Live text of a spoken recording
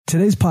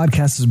Today's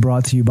podcast is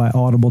brought to you by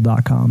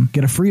Audible.com.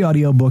 Get a free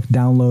audiobook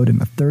download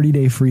and a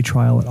 30-day free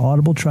trial at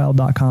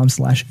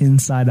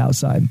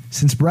audibletrial.com/insideoutside.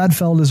 Since Brad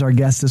Feld is our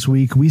guest this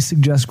week, we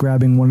suggest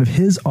grabbing one of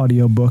his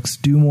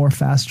audiobooks, Do More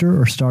Faster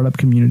or Startup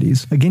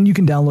Communities. Again, you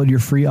can download your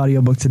free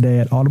audiobook today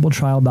at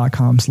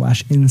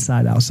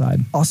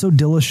audibletrial.com/insideoutside. Also,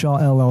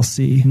 Dillashaw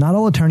LLC. Not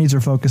all attorneys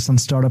are focused on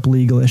startup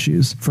legal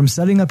issues. From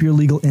setting up your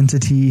legal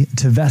entity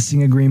to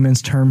vesting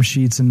agreements, term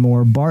sheets, and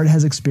more, Bart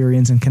has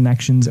experience and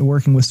connections at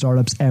working with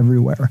startups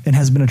everywhere and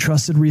has been a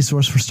trusted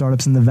resource for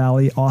startups in the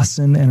Valley,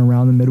 Austin, and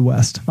around the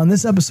Midwest. On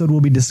this episode,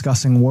 we'll be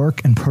discussing work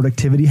and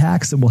productivity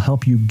hacks that will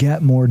help you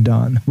get more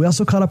done. We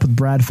also caught up with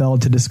Brad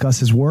Feld to discuss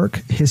his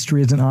work,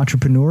 history as an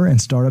entrepreneur, and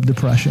startup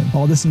depression.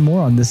 All this and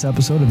more on this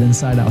episode of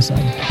Inside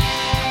Outside.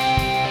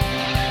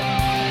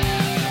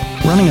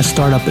 Running a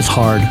startup is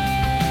hard.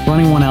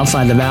 Running one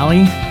outside the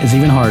Valley is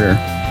even harder.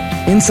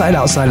 Inside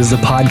Outside is the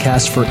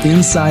podcast for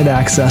inside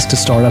access to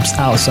startups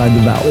outside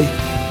the Valley.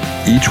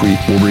 Each week,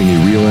 we'll bring you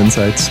real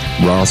insights,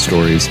 raw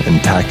stories,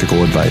 and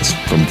tactical advice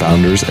from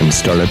founders and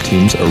startup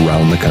teams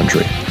around the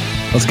country.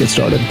 Let's get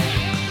started.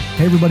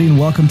 Hey, everybody, and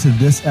welcome to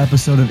this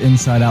episode of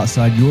Inside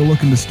Outside. You're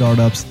looking to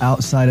startups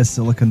outside of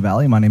Silicon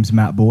Valley. My name's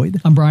Matt Boyd.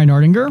 I'm Brian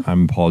Ardinger.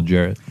 I'm Paul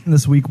Jarrett.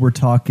 This week, we're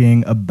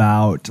talking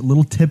about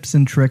little tips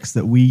and tricks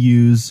that we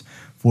use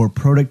for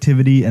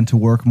productivity and to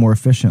work more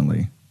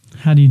efficiently.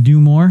 How do you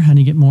do more? How do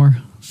you get more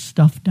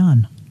stuff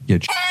done?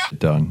 Get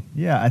done.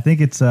 Yeah, I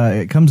think it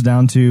comes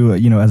down to,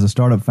 as a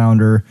startup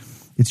founder,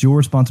 it's your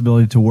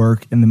responsibility to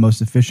work in the most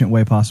efficient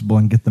way possible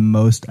and get the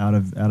most out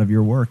of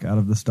your work, out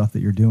of the stuff that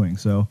you're doing.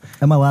 So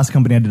at my last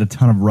company, I did a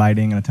ton of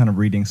writing and a ton of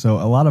reading. So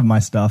a lot of my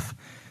stuff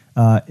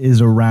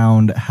is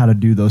around how to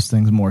do those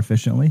things more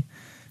efficiently.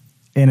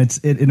 And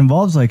it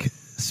involves like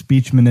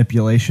speech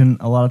manipulation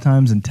a lot of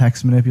times and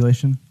text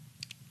manipulation.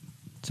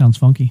 Sounds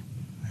funky.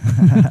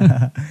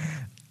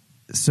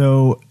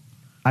 So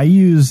I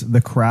use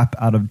the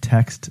crap out of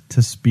text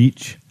to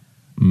speech.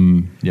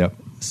 Yep.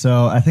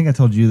 So I think I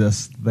told you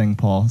this thing,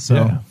 Paul.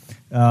 So,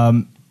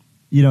 yeah.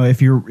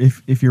 If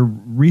you're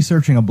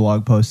researching a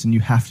blog post and you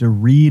have to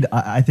read,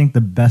 I think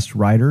the best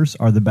writers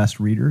are the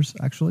best readers,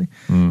 actually.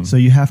 So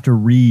you have to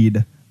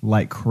read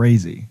like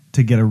crazy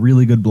to get a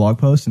really good blog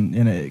post, and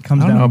it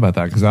comes down. I don't know about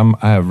that because I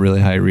have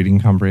really high reading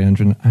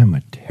comprehension. I'm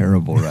a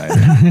terrible writer.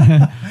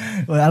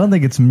 Well, I don't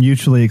think it's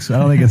mutually. I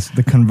don't think it's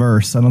the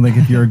converse. I don't think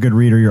if you're a good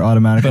reader, you're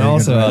automatically. But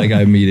also, a good writer.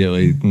 I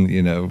immediately,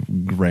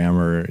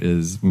 grammar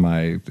is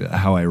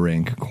how I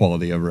rank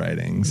quality of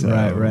writing. So,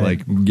 right.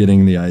 like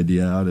getting the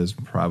idea out is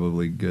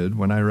probably good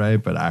when I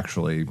write, but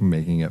actually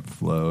making it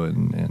flow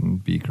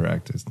and be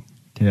correct is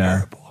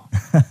terrible.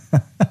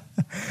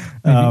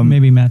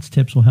 Maybe Matt's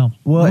tips will help.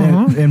 Well,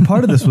 and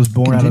part of this was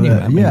born out of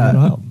that.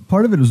 Yeah,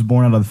 part of it was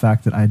born out of the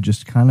fact that I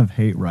just kind of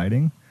hate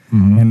writing,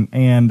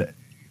 and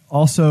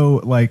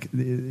also like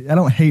I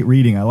don't hate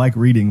reading. I like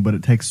reading, but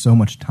it takes so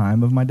much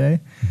time of my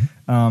day.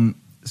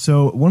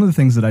 So one of the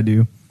things that I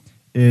do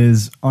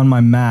is on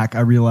my Mac, I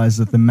realize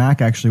that the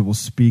Mac actually will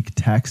speak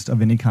text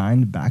of any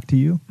kind back to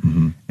you,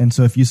 and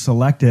so if you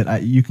select it,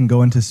 you can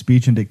go into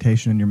speech and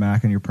dictation in your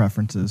Mac and your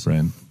preferences.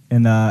 Right.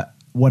 And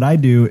what I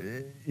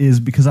do is,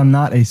 because I'm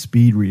not a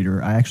speed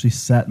reader, I actually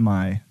set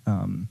my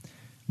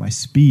my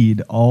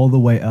speed all the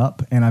way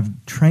up, and I've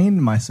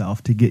trained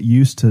myself to get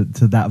used to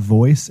that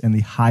voice and the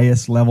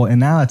highest level. And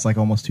now it's like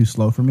almost too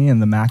slow for me,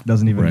 and the Mac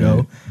doesn't even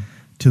go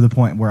to the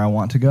point where I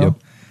want to go. Yep.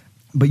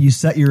 But you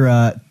set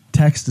your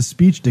text to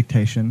speech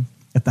dictation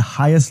at the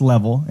highest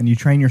level, and you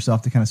train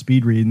yourself to kind of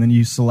speed read, and then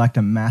you select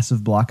a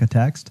massive block of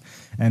text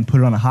and put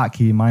it on a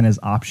hotkey. Mine is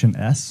Option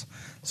S.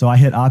 So I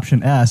hit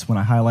Option S when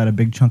I highlight a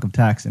big chunk of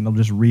text, and it'll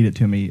just read it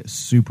to me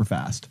super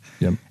fast.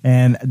 Yep.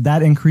 And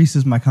that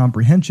increases my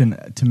comprehension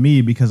to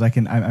me because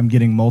I'm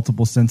getting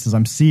multiple senses.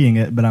 I'm seeing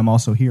it, but I'm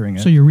also hearing it.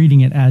 So you're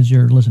reading it as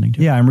you're listening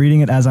to it. Yeah, I'm reading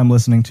it as I'm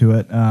listening to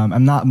it.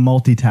 I'm not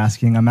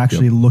multitasking. I'm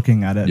actually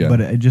looking at it, but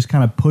it just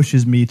kind of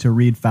pushes me to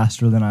read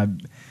faster than I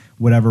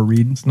would ever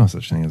read. There's no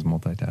such thing as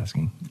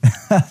multitasking.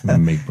 It's a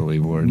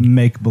make-believe word.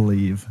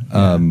 Make-believe.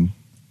 Yeah.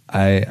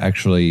 I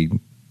actually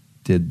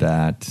did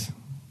that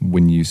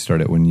when you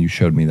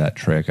showed me that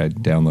trick. I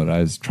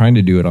was trying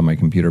to do it on my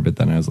computer, but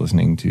then I was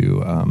listening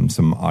to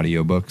some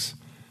audiobooks,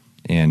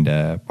 and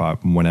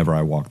whenever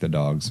I walk the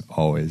dogs,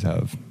 always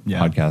have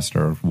podcast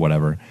or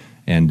whatever.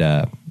 And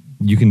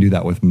you can do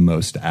that with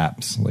most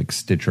apps, like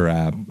Stitcher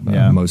app,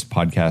 most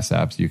podcast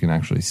apps. You can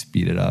actually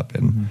speed it up.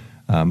 And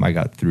I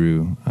got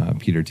through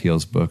Peter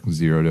Thiel's book,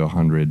 0 to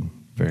 100,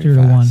 very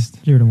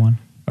fast. 0 to 1.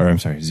 Or I'm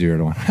sorry, 0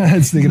 to 1. I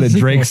was thinking of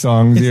Drake's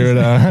song, 0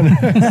 to 100.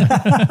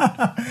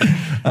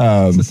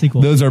 It's the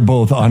sequel. Those are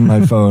both on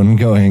my phone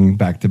going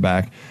back to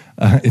back.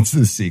 It's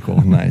the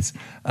sequel. Nice.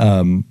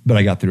 But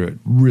I got through it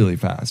really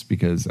fast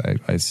because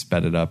I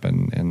sped it up,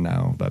 and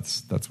now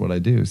that's what I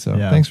do. So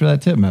thanks for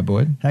that tip, Matt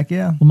Boyd. Heck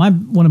yeah. Well,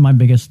 one of my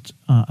biggest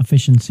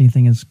efficiency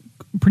thing is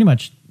pretty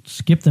much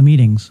skip the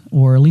meetings,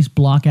 or at least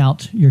block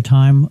out your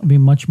time. Be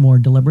much more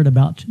deliberate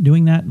about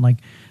doing that. Like,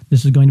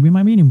 this is going to be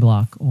my meeting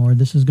block, or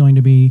this is going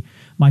to be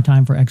my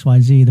time for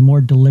XYZ, the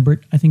more deliberate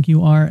I think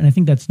you are. And I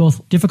think that's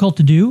both difficult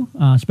to do,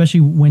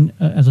 especially when,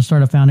 as a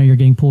startup founder, you're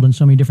getting pulled in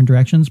so many different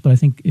directions. But I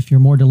think if you're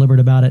more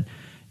deliberate about it,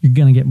 you're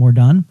going to get more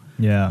done.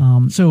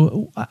 Yeah.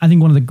 So I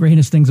think one of the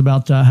greatest things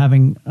about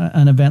having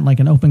an event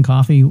like an open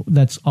coffee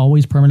that's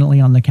always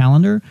permanently on the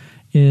calendar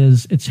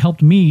is it's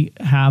helped me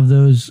have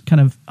those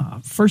kind of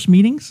first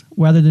meetings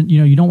rather than,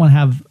 you don't want to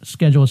have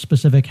schedule a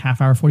specific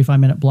half hour,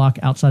 45-minute block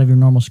outside of your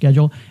normal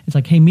schedule. It's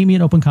like, hey, meet me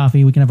at open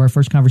coffee. We can have our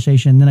first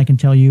conversation. Then I can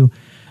tell you,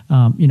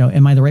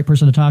 am I the right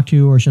person to talk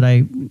to, or should I,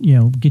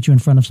 get you in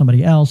front of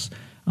somebody else?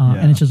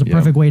 And it's just a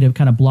perfect way to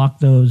kind of block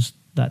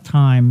that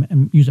time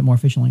and use it more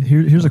efficiently.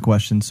 Here's a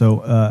question.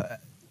 So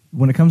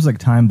when it comes to like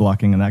time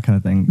blocking and that kind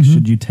of thing,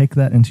 should you take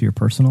that into your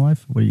personal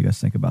life? What do you guys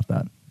think about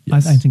that?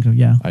 Yes. I think so,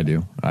 yeah. I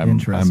do.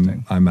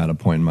 Interesting. I'm at a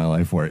point in my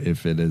life where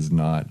if it is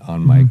not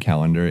on my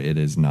calendar, it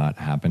is not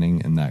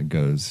happening, and that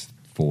goes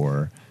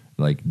for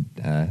like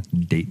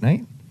date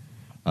night.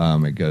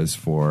 It goes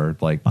for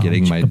like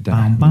getting my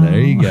there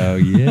you go.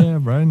 Yeah,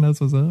 Brian,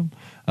 that's what's up.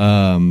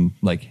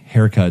 Like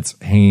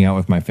haircuts, hanging out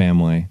with my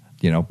family.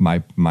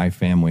 My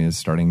family is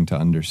starting to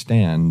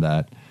understand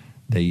that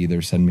they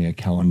either send me a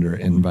calendar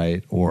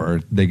invite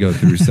or they go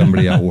through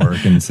somebody at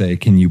work and say,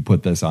 can you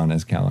put this on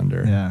his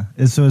calendar?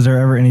 Yeah. So is there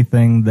ever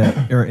anything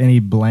or any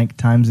blank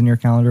times in your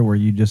calendar where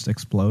you just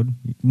explode?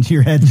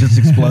 Your head just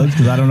explodes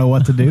because I don't know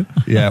what to do?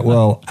 Yeah.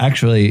 Well,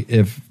 actually,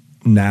 if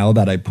now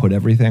that I put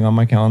everything on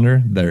my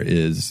calendar,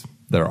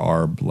 there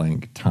are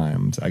blank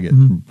times. I get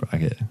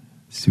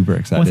super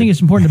excited. Well, I think it's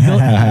important to build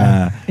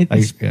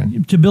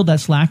to build that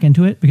slack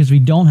into it, because if you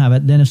don't have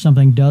it, then if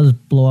something does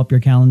blow up your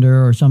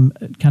calendar or some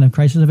kind of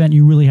crisis event,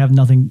 you really have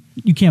nothing.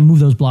 You can't move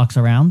those blocks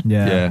around.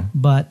 Yeah.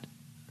 But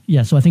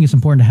so I think it's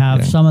important to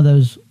have some of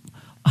those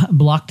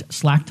blocked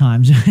Slack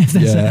times. If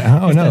that's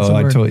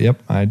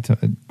I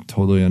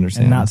totally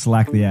understand. And not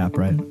Slack the app,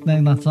 right?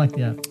 Not Slack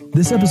the app.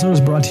 This episode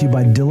is brought to you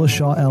by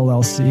Dillashaw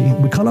LLC.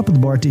 We caught up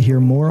with Bart to hear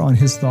more on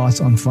his thoughts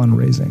on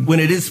fundraising. When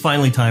it is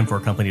finally time for a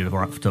company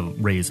to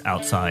raise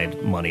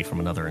outside money from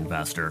another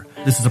investor,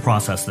 this is a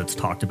process that's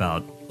talked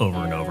about over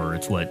and over.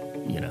 It's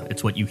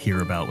what you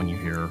hear about when you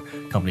hear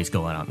companies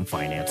going out and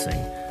financing.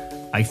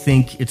 I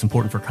think it's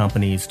important for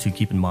companies to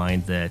keep in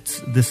mind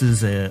that this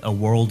is a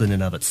world in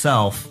and of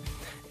itself.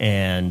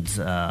 And,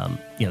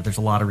 there's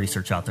a lot of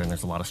research out there and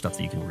there's a lot of stuff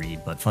that you can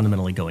read. But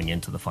fundamentally going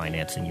into the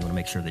financing, you want to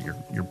make sure that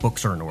your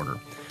books are in order.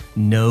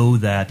 Know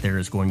that there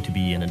is going to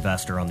be an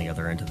investor on the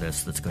other end of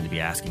this that's going to be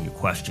asking you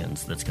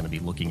questions, that's going to be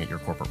looking at your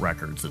corporate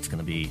records, that's going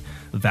to be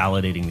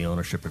validating the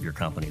ownership of your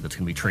company, that's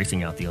going to be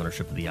tracing out the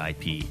ownership of the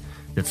IP,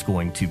 that's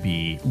going to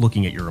be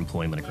looking at your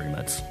employment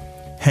agreements.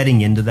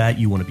 Heading into that,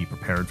 you want to be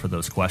prepared for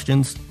those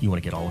questions. You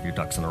want to get all of your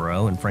ducks in a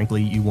row. And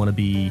frankly, you want to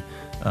be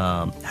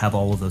have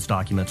all of those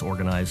documents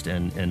organized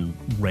and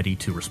ready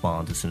to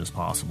respond as soon as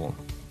possible.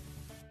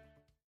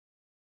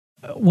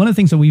 One of the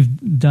things that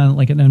we've done,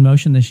 like at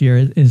InMotion this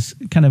year, is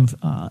kind of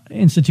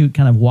institute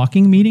kind of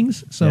walking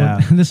meetings. So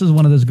this is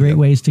one of those great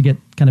ways to get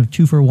kind of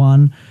 2 for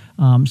 1.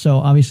 So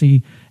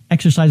obviously,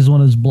 exercise is one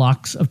of those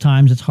blocks of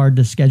times. It's hard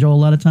to schedule a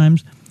lot of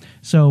times.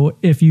 So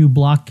if you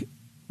block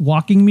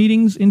walking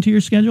meetings into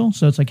your schedule,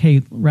 so it's like,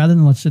 hey, rather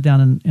than let's sit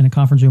down in a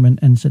conference room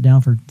and sit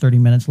down for 30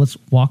 minutes, let's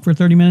walk for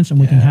 30 minutes and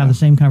we can have the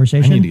same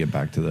conversation. I need to get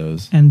back to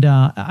those. And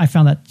I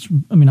found that,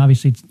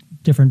 obviously it's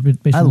different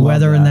based on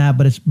weather and that,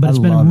 but it's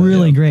been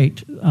really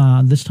great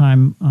this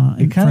time for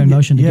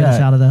InMotion to get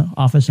us out of the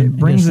office. It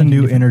brings a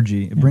new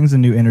energy. It brings a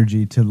new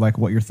energy to like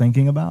what you're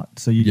thinking about.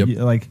 So you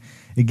like,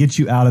 it gets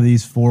you out of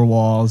these 4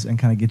 walls and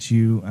kind of gets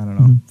you, I don't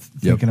know,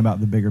 thinking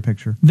about the bigger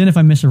picture. Then if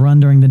I miss a run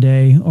during the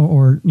day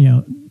or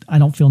I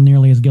don't feel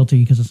nearly as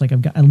guilty because it's like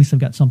I've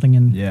got something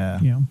in.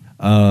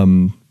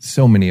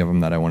 So many of them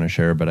that I want to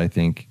share, but I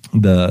think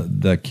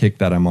the kick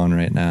that I'm on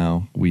right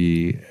now,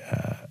 we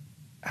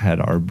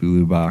had our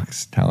Blue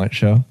Box talent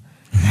show,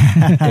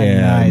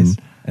 and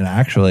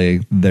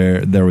actually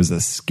there was a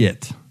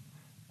skit,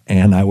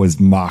 and I was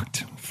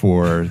mocked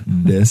for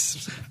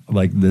this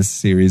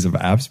series of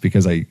apps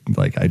because I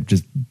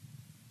just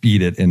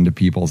beat it into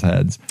people's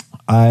heads.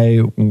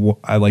 I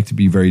like to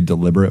be very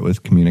deliberate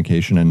with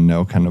communication and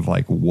know kind of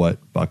like what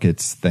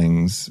buckets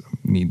things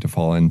need to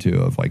fall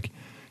into of like,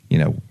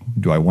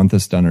 do I want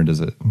this done or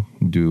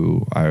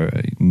do I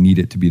need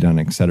it to be done,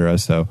 et cetera.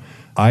 So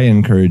I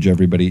encourage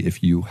everybody,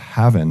 if you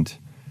haven't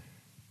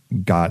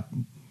got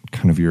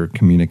kind of your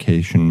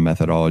communication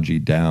methodology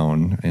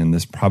down, and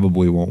this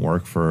probably won't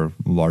work for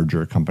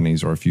larger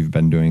companies or if you've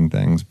been doing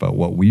things, but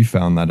what we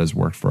found that has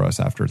worked for us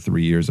after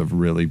 3 years of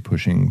really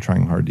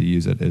trying hard to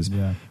use it is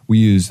we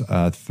use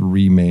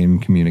 3 main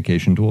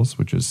communication tools,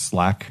 which is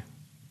Slack,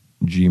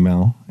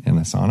 Gmail, and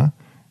Asana.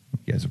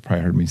 You guys have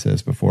probably heard me say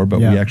this before, but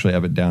we actually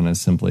have it down as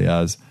simply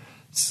as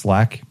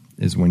Slack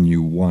is when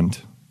you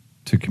want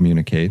to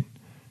communicate,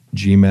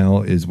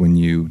 Gmail is when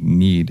you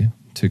need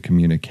to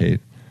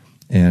communicate,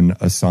 and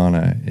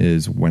Asana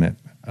is when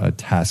a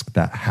task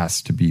that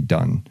has to be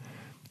done.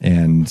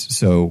 And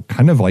so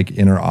kind of like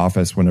in our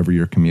office, whenever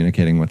you're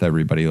communicating with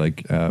everybody,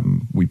 like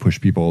we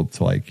push people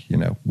to like,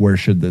 where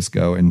should this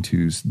go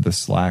into the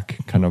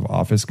Slack kind of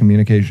office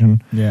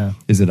communication? Yeah.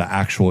 Is it an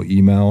actual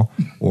email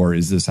or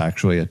is this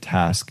actually a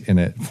task? And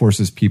it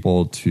forces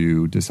people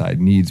to decide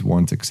needs,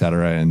 wants, et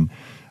cetera. And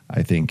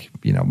I think,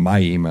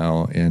 my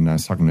email, and I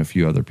was talking to a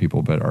few other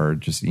people, but our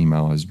just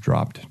email has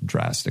dropped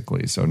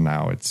drastically. So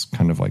now it's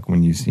kind of like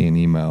when you see an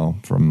email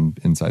from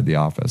inside the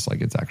office,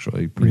 like it's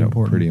actually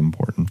pretty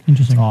important.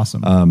 Interesting.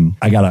 Awesome.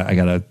 I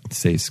gotta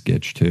say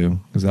Skitch too,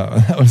 because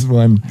that was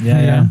one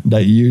Yeah.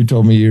 that you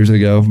told me years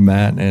ago,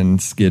 Matt, and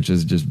Skitch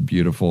is just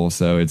beautiful.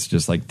 So it's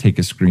just like take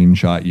a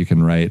screenshot you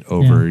can write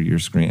over your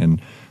screen.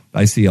 And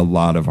I see a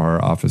lot of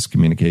our office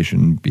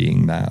communication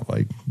being that,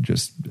 like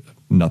just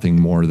nothing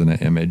more than an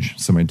image.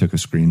 Somebody took a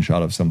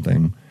screenshot of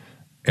something,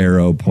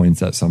 arrow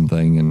points at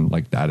something, and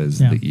like that is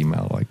the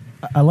email. Like,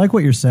 I like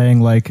what you're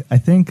saying. Like, I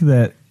think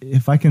that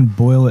if I can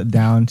boil it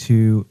down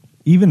to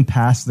even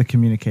past the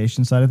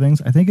communication side of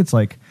things, I think it's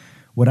like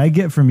what I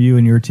get from you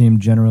and your team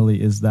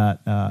generally is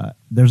that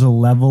there's a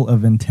level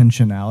of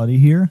intentionality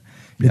here.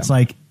 It's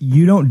like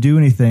you don't do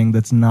anything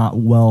that's not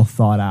well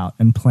thought out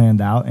and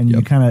planned out, and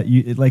you kind of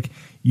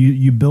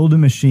you build a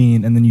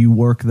machine and then you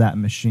work that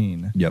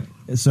machine. Yep.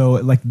 So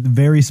like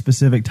very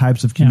specific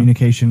types of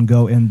communication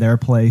go in their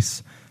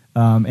place,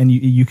 and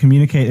you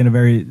communicate in a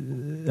very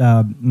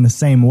in the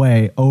same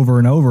way over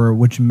and over,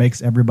 which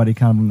makes everybody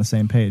kind of on the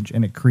same page,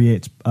 and it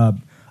creates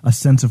a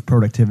sense of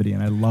productivity,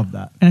 and I love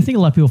that. And I think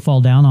a lot of people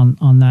fall down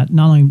on that,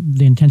 not only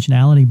the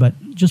intentionality, but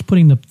just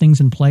putting the things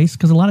in place.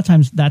 Because a lot of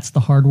times that's the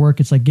hard work.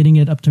 It's like getting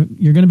it up to,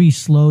 you're going to be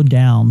slowed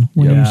down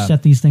when you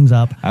set these things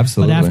up.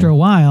 Absolutely. But after a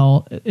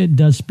while, it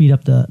does speed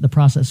up the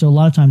process. So a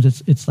lot of times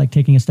it's like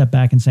taking a step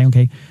back and saying,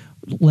 okay,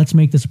 let's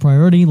make this a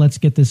priority. Let's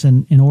get this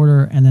in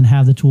order, and then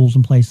have the tools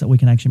in place that we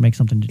can actually make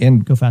something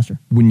go faster.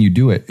 When you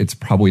do it, it's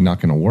probably not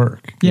going to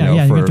work. You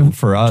have to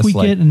for us, tweak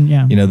like, it and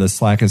the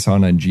Slack is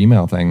on a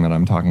Gmail thing that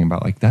I'm talking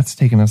about. Like that's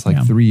taken us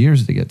 3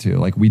 years to get to.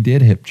 Like we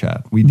did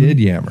HipChat, we did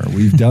Yammer,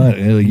 we've done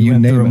you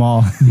went name through it. them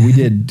all. We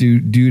did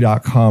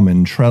do.com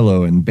and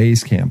Trello and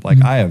Basecamp.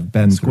 Like I have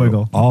been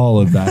through all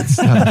of that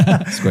stuff.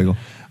 Squiggle.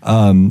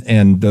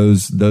 And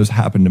those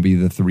happen to be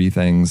the three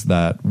things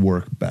that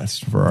work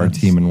best for our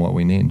team and what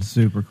we need.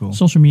 Super cool.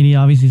 Social media,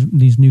 obviously,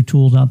 these new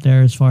tools out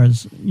there. As far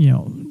as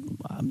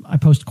I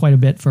post quite a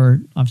bit for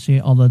obviously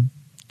all the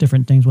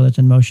different things, whether it's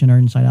in Motion or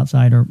Inside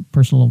Outside or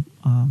personal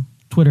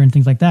Twitter and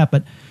things like that.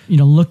 But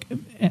look,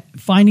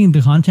 finding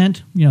the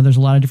content. There's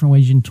a lot of different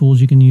ways and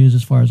tools you can use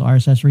as far as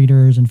RSS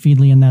readers and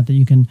Feedly and that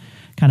you can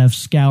kind of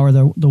scour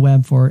the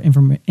web for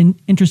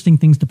interesting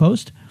things to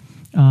post.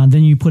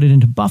 Then you put it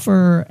into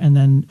Buffer, and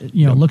then it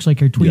looks like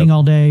you're tweeting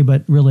all day,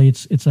 but really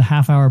it's a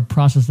half-hour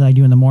process that I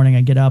do in the morning.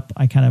 I get up,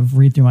 I kind of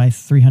read through my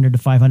 300 to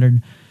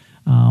 500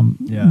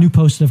 new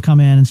posts that have come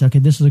in, and say, okay,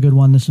 this is a good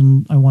one. This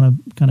one I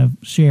want to kind of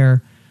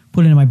share,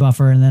 put it in my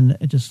Buffer, and then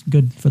it's just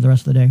good for the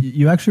rest of the day.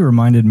 You actually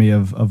reminded me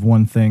of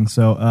one thing.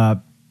 So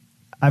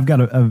I've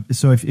got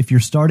so if you're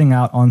starting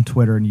out on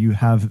Twitter and you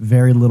have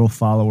very little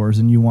followers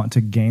and you want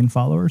to gain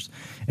followers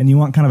and you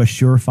want kind of a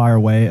surefire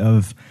way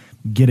of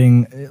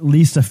getting at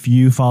least a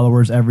few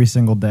followers every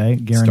single day,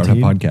 guaranteed. Start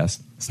a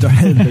podcast.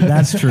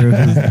 That's true.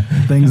 'Cause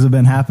things have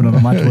been happening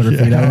on my Twitter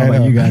feed. I don't know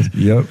about you guys.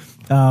 Yep.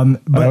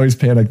 But I always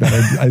panic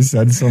that I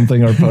said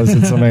something or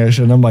posted something I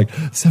shouldn't. I'm like,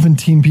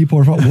 17 people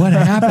are, what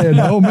happened?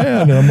 Oh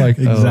man. And I'm like,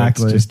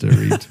 exactly. It's just a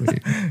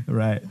retweet.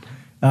 Right.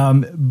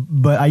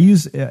 But I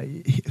use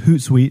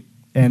Hootsuite,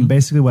 and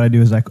basically what I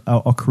do is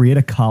I'll create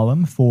a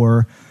column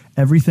for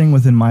everything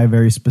within my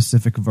very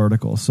specific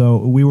vertical. So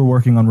we were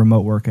working on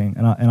remote working,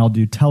 and I'll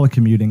do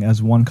telecommuting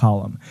as one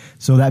column.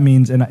 So that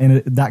means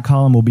that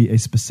column will be a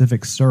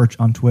specific search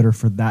on Twitter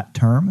for that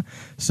term.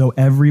 So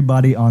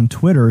everybody on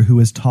Twitter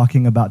who is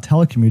talking about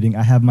telecommuting,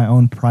 I have my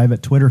own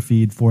private Twitter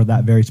feed for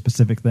that very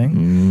specific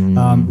thing.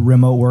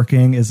 Remote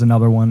working is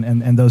another one,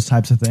 and those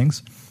types of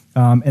things.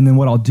 And then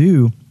what I'll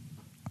do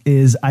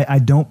is I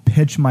don't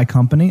pitch my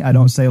company. I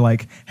don't say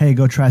like, hey,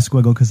 go try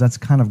Squiggle, because that's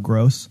kind of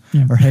gross.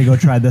 Or hey, go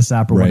try this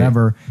app or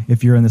whatever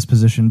if you're in this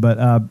position.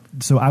 But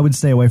so I would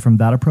stay away from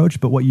that approach.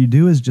 But what you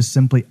do is just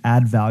simply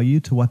add value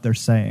to what they're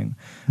saying,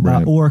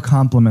 or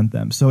compliment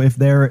them. So if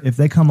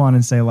they come on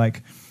and say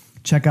like,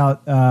 check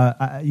out,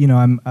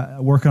 I'm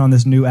working on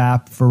this new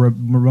app for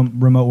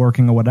remote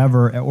working or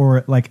whatever,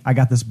 or like I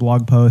got this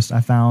blog post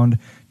I found,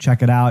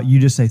 check it out. You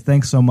just say,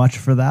 thanks so much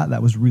for that.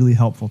 That was really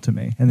helpful to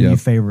me. And then you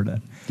favorite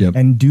it.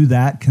 And do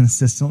that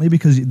consistently,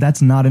 because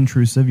that's not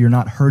intrusive. You're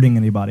not hurting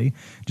anybody.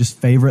 Just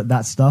favorite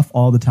that stuff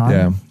all the time.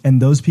 Yeah.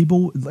 And those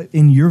people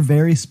in your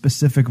very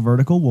specific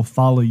vertical will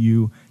follow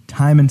you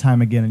time and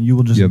time again, and you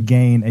will just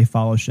gain a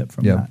followership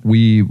from that.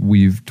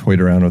 We've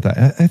toyed around with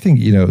that. I think,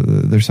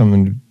 there's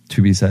something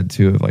to be said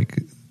too, of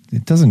like,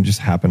 it doesn't just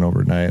happen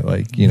overnight.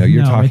 Like,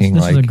 you're talking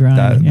like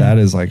that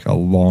is like a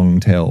long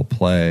tail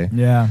play.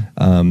 Yeah.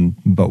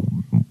 But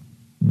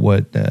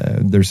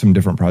there's some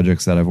different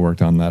projects that I've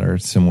worked on that are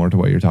similar to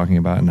what you're talking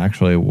about. And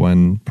actually,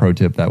 one pro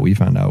tip that we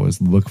found out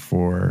was look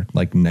for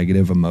like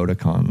negative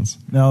emoticons.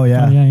 Oh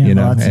yeah, You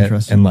know, that's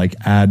interesting. and like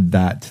add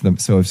that to them.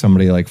 So if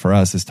somebody like for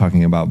us is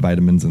talking about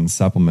vitamins and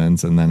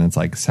supplements, and then it's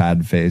like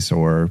sad face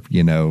or,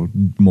 you know,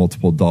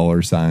 multiple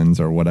dollar signs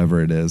or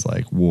whatever it is,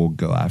 like we'll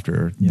go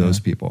after those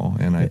people.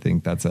 And I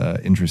think that's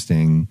a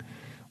interesting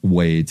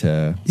way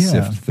to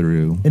sift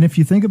through. And if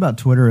you think about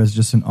Twitter as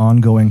just an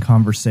ongoing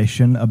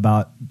conversation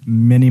about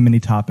many, many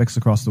topics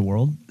across the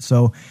world.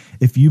 So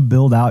if you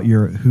build out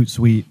your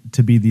Hootsuite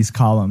to be these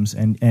columns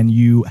and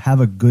you have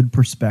a good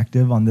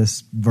perspective on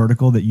this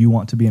vertical that you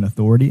want to be an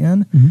authority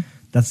in,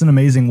 that's an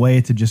amazing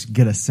way to just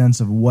get a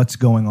sense of what's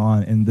going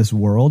on in this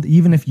world.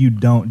 Even if you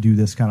don't do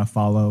this kind of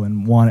follow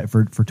and want it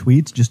for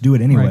tweets, just do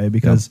it anyway,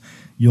 because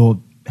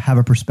you'll have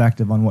a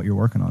perspective on what you're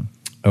working on.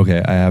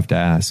 Okay, I have to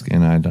ask,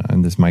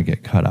 and this might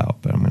get cut out,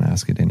 but I'm going to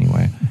ask it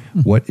anyway.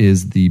 What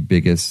is the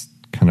biggest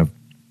kind of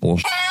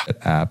bullshit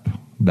app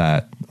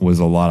that was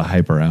a lot of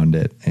hype around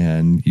it,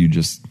 and you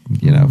just,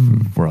 you know,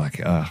 were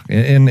like, ugh.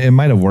 And it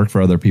might have worked for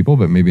other people,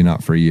 but maybe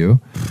not for you?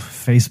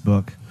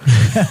 Facebook.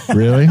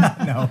 Really?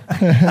 No.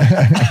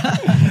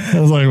 I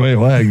was like, wait,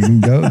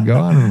 what? Go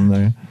on from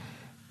there.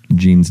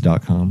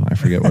 Jeans.com. I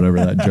forget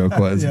whatever that joke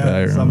was, but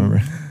I remember.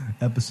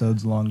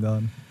 Episodes long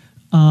gone.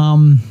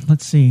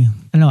 Let's see.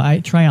 I know I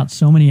try out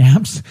so many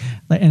apps,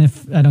 and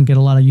if I don't get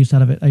a lot of use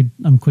out of it,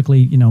 I'm quickly,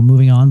 you know,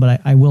 moving on.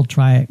 But I will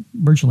try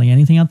virtually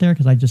anything out there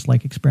because I just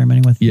like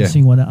experimenting with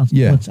seeing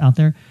what's out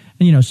there.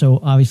 And you know, so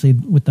obviously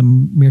with the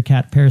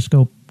Meerkat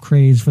Periscope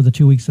craze for the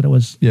 2 weeks that it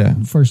was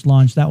first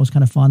launched, that was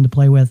kind of fun to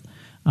play with.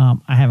 I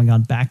haven't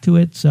gone back to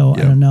it, so I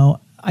don't know.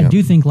 I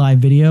do think live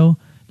video,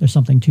 there's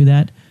something to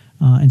that.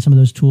 And some of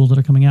those tools that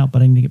are coming out,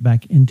 but I need to get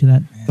back into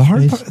that. The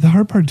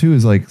hard part too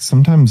is like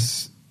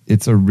sometimes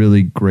it's a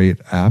really great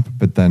app,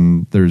 but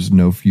then there's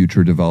no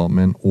future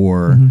development,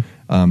 or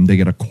they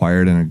get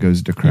acquired and it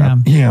goes to crap.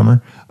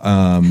 Yammer.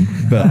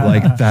 But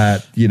like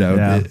that, you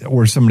know,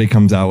 or somebody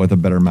comes out with a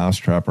better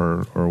mousetrap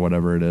or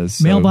whatever it is.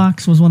 So.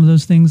 Mailbox was one of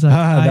those things.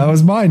 That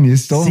was mine. You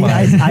stole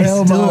mine.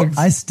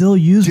 I still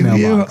use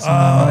Mailbox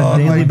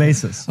on a daily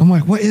basis. I'm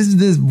like, what is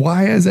this?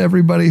 Why is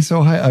everybody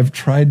so high? I've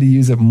tried to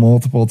use it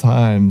multiple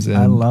times. And,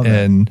 I love it.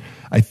 And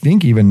I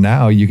think even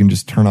now you can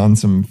just turn on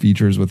some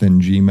features within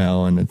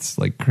Gmail and it's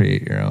like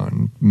create your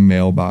own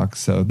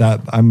mailbox. So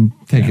that I'm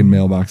taking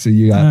Mailbox. So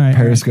you got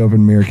Periscope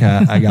and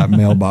Meerkat. I got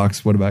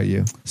Mailbox. What about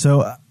you?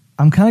 So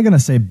I'm kind of going to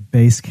say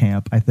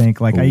Basecamp. I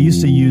think I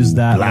used to use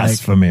that.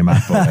 Blasphemy, my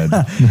forehead.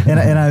 and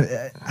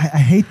I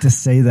hate to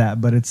say that,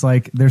 but it's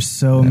like there's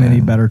so many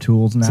better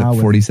tools now.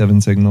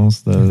 47 signals.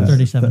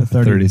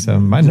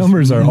 37. My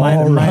numbers are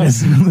all right.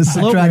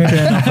 Subtract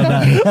 10 off of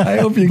that. I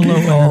hope you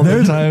keep all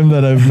the time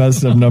that I've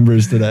messed up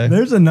numbers today.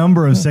 There's a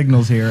number of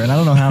signals here, and I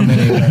don't know how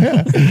many.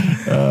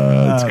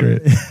 That's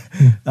great.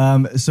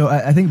 So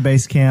I think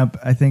Basecamp,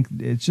 I think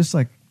it's just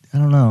like, I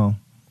don't know.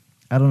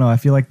 I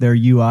feel like their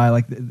UI,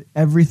 like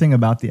everything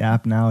about the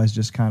app now is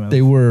just kind of.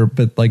 They were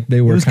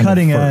It was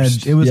cutting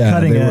edge. It was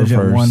cutting edge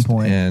at one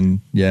point.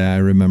 And I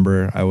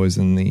remember I was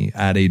in the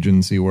ad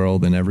agency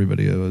world, and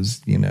everybody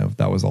was, you know,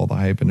 that was all the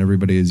hype, and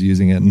everybody is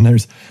using it. And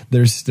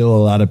there's still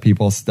a lot of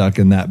people stuck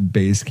in that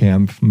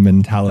Basecamp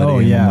mentality. Oh,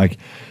 and I'm like,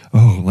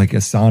 like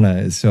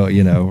Asana is so,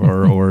 you know,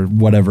 or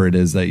whatever it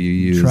is that you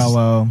use.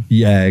 Trello.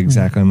 Yeah,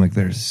 exactly. I'm like,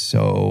 there's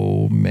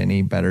so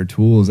many better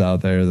tools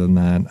out there than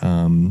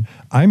that.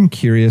 I'm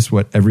curious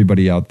what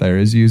everybody out there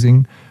is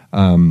using.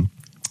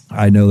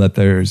 I know that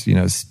there's, you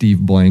know, Steve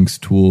Blank's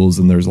tools,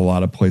 and there's a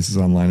lot of places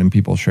online and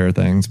people share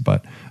things,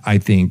 but I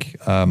think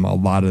a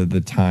lot of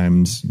the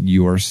times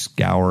you are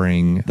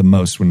scouring the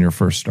most when you're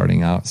first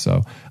starting out.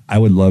 So I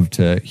would love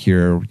to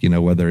hear, you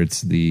know, whether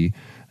it's the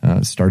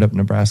Startup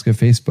Nebraska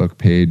Facebook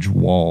page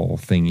wall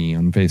thingy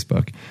on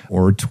Facebook,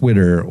 or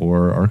Twitter,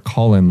 or our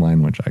call-in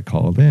line, which I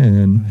called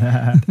in.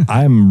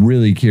 I'm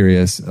really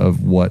curious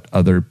of what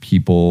other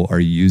people are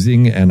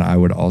using, and I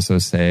would also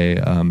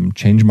say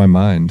change my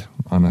mind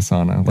on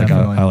Asana. Like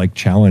I like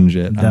challenge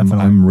it.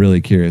 I'm really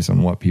curious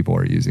on what people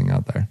are using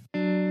out there.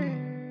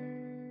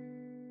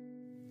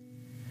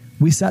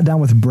 We sat down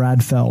with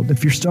Brad Feld.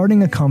 If you're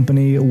starting a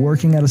company,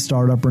 working at a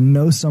startup, or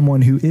know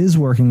someone who is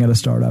working at a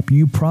startup,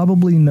 you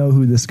probably know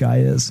who this guy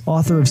is.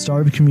 Author of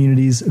Startup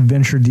Communities,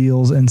 Venture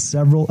Deals, and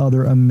several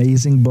other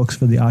amazing books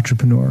for the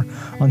entrepreneur.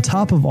 On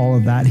top of all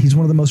of that, he's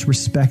one of the most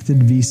respected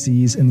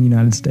VCs in the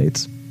United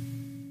States.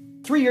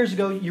 3 years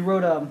ago, you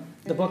wrote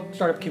the book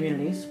Startup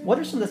Communities. What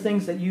are some of the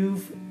things that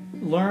you've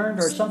learned,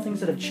 or some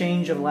things that have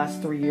changed over the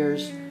last 3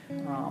 years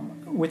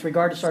with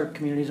regard to startup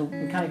communities,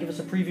 and kind of give us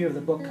a preview of the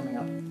book coming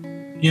up?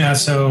 Yeah,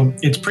 so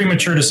it's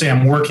premature to say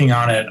I'm working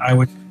on it. I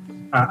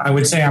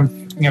would say I'm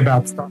thinking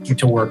about starting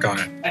to work on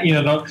it. You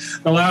know,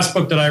 the last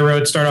book that I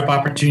wrote, Startup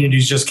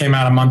Opportunities, just came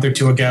out a month or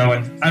two ago,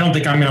 and I don't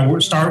think I'm going to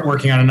start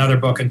working on another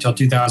book until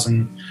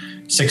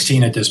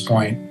 2016 at this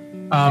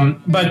point.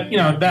 But you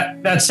know,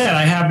 that said,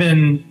 I have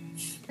been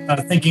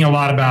thinking a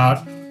lot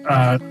about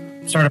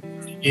startup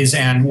communities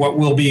and what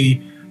will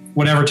be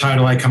whatever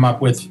title I come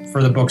up with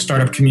for the book,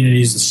 Startup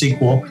Communities, the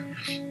sequel.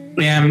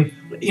 And,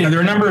 there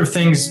are a number of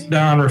things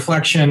that on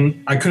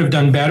reflection I could have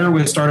done better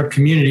with Startup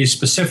Communities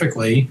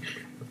specifically.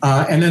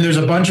 And then there's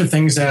a bunch of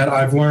things that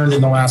I've learned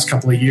in the last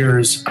couple of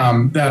years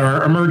that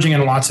are emerging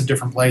in lots of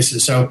different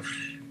places. So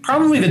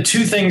probably the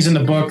two things in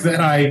the book that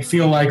I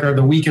feel like are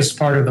the weakest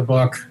part of the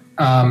book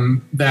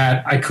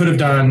that I could have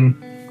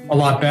done a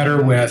lot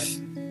better with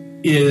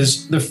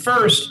is the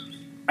first,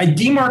 I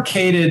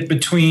demarcated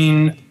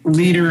between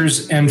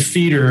leaders and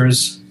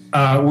feeders,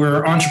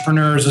 where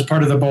entrepreneurs, as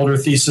part of the Boulder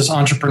thesis,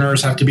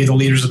 entrepreneurs have to be the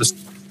leaders of the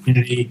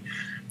community,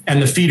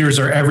 and the feeders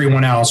are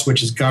everyone else,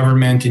 which is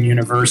government and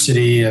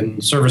university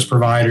and service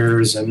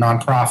providers and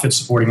nonprofits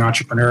supporting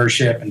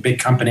entrepreneurship and big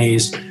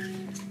companies.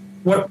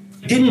 What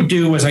I didn't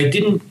do was I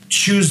didn't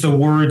choose the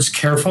words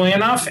carefully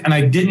enough, and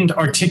I didn't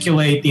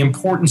articulate the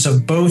importance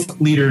of both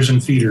leaders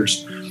and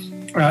feeders.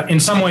 In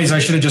some ways, I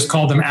should have just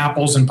called them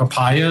apples and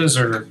papayas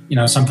or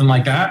something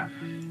like that,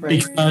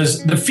 right?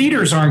 Because the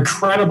feeders are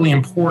incredibly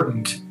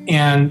important,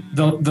 and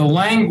the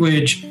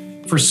language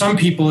for some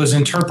people is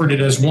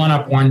interpreted as one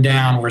up, one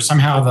down, where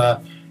somehow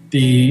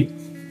the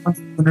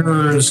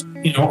entrepreneurs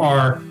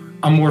are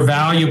a more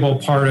valuable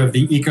part of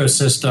the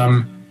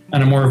ecosystem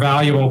and a more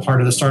valuable part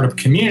of the startup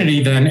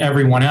community than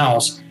everyone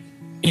else,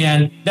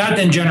 and that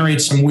then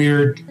generates some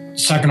weird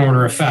second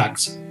order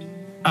effects.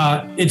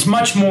 It's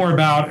much more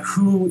about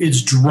who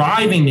is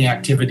driving the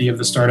activity of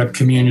the startup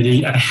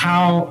community and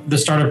how the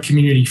startup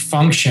community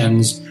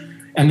functions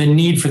and the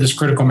need for this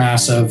critical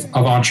mass of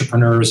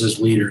entrepreneurs as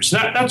leaders. So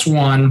that's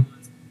one.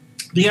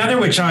 The other,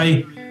 which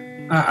I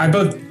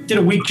both did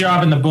a weak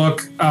job in the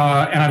book and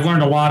I've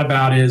learned a lot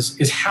about,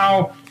 is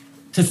how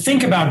to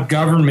think about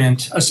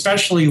government,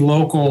 especially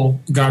local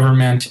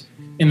government,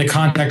 in the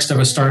context of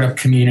a startup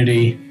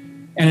community.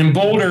 And in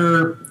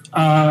Boulder,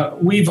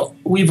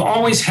 we've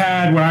always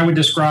had what I would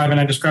describe, and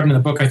I described in the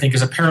book, I think,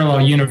 as a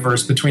parallel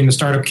universe between the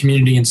startup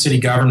community and city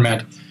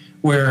government,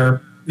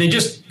 where they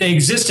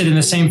existed in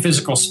the same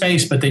physical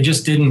space, but they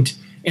just didn't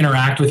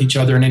interact with each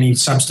other in any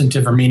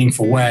substantive or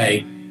meaningful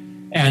way.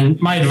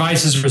 And my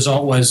advice as a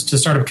result was to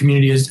startup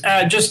community is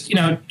just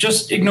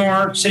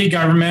ignore city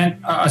government,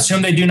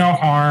 assume they do no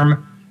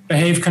harm,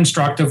 behave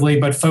constructively,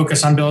 but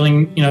focus on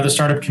building the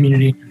startup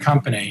community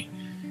company.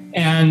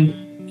 And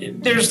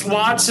there's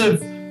lots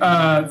of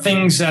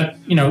things that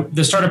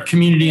the startup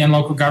community and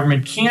local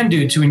government can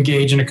do to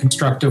engage in a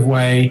constructive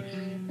way.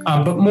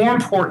 But more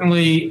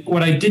importantly,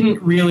 what I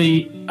didn't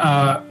really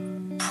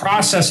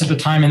process at the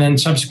time and then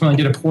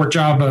subsequently did a poor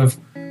job of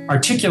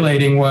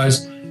articulating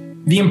was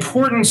the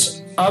importance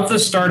of the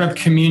startup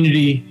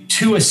community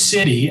to a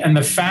city and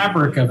the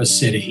fabric of a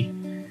city.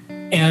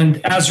 And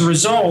as a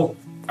result,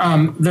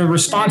 the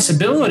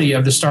responsibility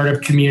of the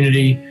startup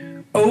community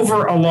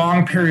over a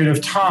long period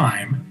of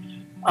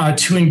time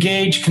to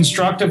engage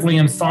constructively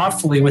and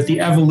thoughtfully with the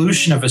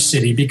evolution of a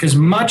city, because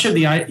much of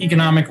the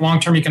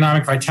long-term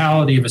economic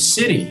vitality of a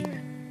city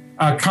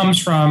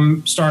comes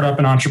from startup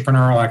and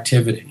entrepreneurial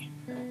activity.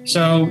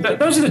 So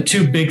those are the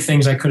two big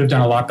things I could have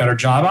done a lot better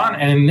job on.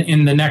 And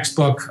in the next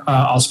book,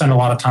 I'll spend a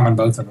lot of time on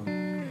both of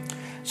them.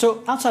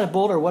 So outside of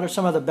Boulder, what are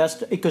some of the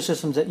best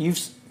ecosystems that you've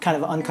kind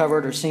of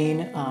uncovered or seen,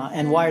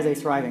 and why are they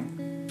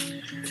thriving?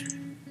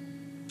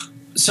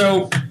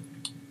 So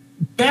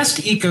best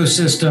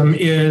ecosystem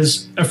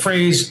is a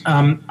phrase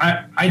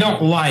I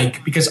don't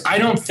like, because I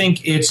don't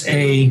think it's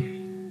a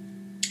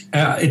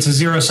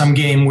zero-sum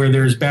game where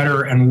there's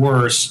better and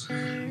worse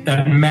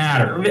that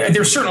matter.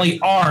 There certainly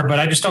are, but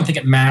I just don't think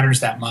it matters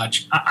that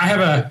much. I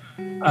have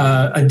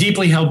a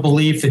deeply held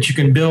belief that you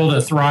can build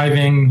a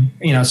thriving,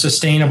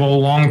 sustainable,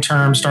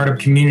 long-term startup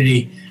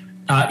community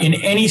in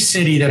any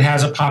city that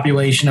has a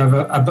population of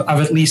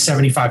at least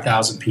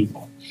 75,000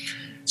 people.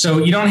 So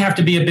you don't have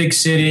to be a big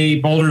city.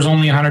 Boulder's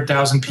only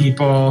 100,000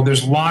 people.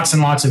 There's lots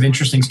and lots of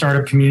interesting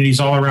startup communities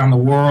all around the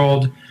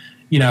world,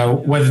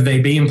 whether they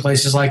be in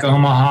places like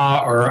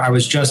Omaha, or I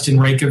was just in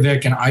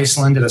Reykjavik in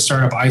Iceland at a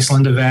Startup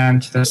Iceland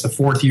event. That's the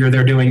fourth year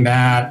they're doing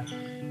that.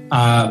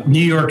 New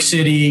York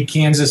City,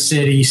 Kansas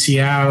City,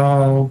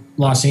 Seattle,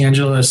 Los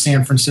Angeles,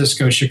 San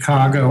Francisco,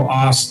 Chicago,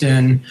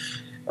 Austin.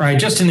 Right?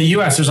 Just in the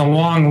U.S., there's a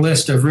long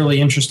list of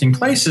really interesting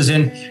places.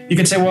 And you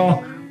can say,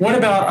 well, what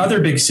about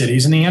other big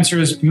cities? And the answer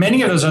is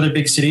many of those other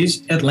big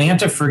cities,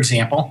 Atlanta, for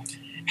example,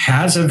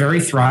 has a very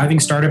thriving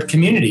startup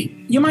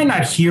community. You might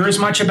not hear as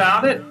much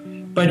about it,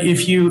 but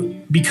if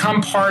you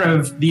become part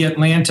of the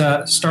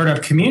Atlanta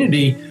startup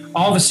community,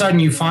 all of a sudden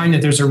you find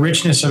that there's a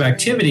richness of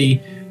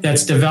activity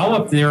that's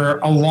developed there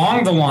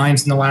along the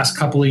lines in the last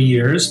couple of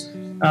years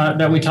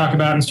that we talk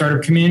about in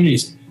startup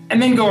communities.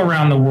 And then go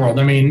around the world.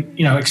 I mean,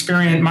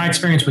 my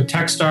experience with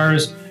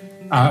Techstars,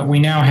 we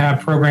now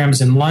have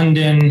programs in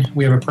London.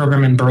 We have a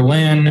program in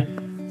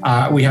Berlin.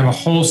 We have a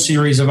whole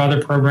series of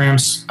other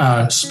programs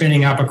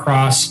spinning up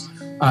across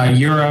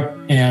Europe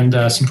and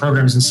some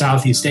programs in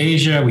Southeast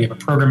Asia. We have a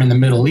program in the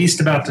Middle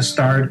East about to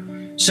start.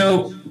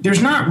 So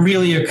there's not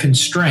really a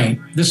constraint.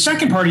 The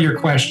second part of your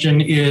question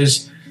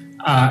is,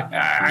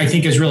 I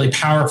think is really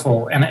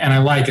powerful and I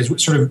like, is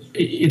sort of,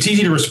 it's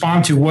easy to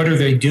respond to, what are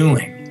they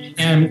doing?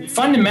 And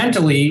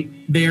fundamentally,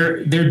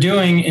 they're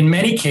doing, in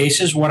many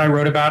cases, what I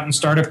wrote about in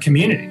Startup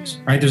Communities,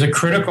 right? There's a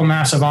critical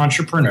mass of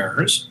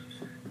entrepreneurs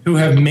who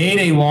have made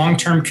a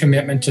long-term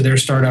commitment to their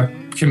startup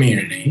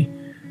community,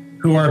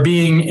 who are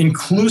being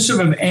inclusive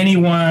of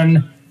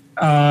anyone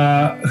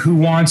who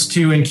wants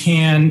to and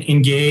can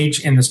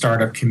engage in the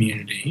startup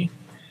community.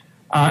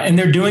 And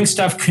they're doing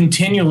stuff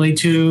continually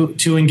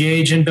to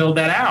engage and build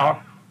that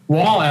out,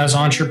 while as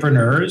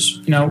entrepreneurs,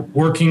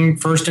 working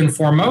first and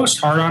foremost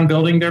hard on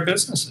building their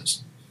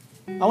businesses.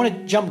 I want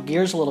to jump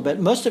gears a little bit.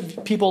 Most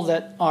of people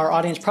that our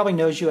audience probably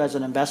knows you as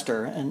an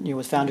investor, and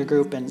with Founder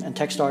Group and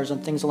Techstars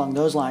and things along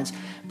those lines.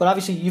 But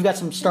obviously, you've got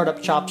some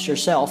startup chops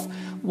yourself.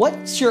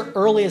 What's your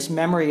earliest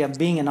memory of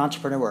being an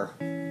entrepreneur?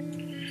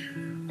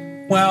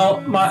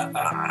 Well,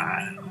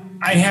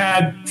 I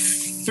had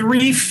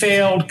 3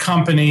 failed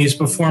companies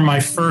before my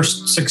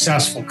first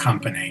successful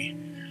company.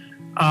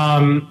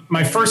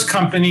 My first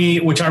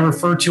company, which I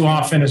refer to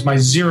often as my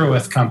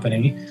 0th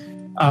company,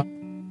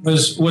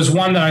 was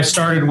one that I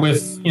started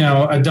with,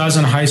 a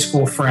dozen high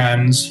school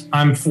friends.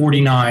 I'm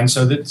 49,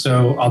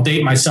 so I'll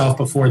date myself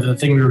before the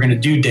thing we were going to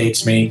do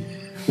dates me.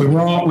 We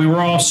were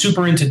all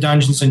super into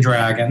Dungeons and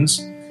Dragons,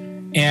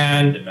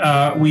 and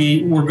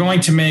we were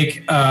going to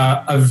make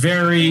a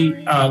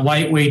very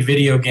lightweight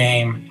video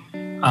game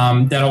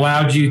that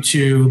allowed you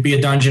to be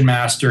a dungeon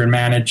master and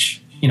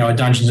manage, a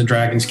Dungeons and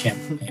Dragons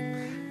campaign.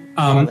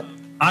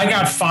 I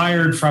got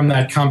fired from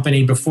that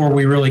company before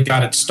we really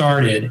got it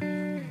started,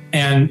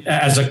 and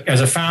as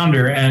a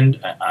founder, and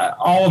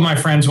all of my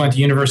friends went to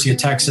University of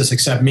Texas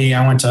except me.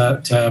 I went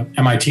to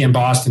MIT in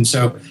Boston.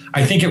 So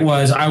I think it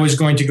was I was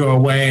going to go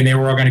away, and they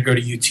were all going to go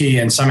to UT,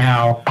 and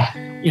somehow,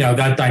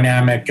 that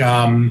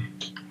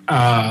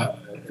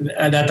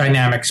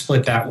dynamic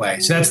split that way.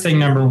 So that's thing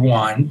number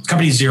 1.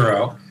 Company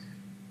 0.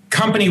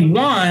 Company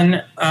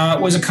 1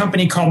 was a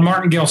company called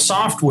Martingale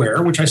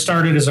Software, which I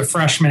started as a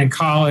freshman in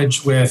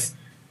college with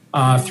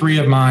 3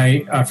 of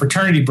my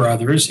fraternity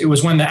brothers. It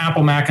was when the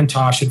Apple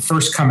Macintosh had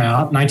first come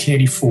out,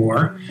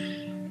 1984.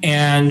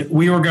 And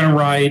we were going to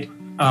write,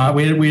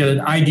 we had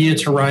an idea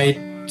to write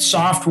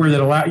software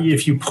that allowed you,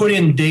 if you put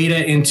in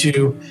data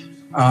into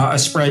a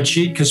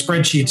spreadsheet, because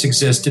spreadsheets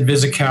existed,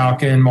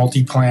 VisiCalc and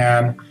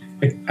Multiplan,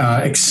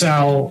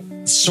 Excel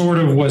sort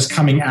of was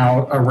coming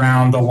out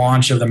around the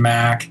launch of the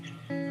Mac,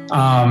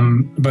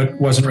 but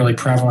wasn't really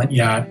prevalent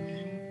yet.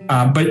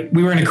 But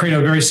we were going to create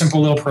a very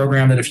simple little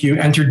program that if you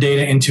entered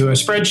data into a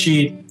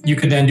spreadsheet, you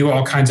could then do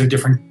all kinds of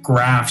different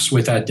graphs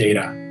with that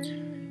data.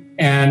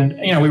 And,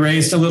 we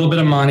raised a little bit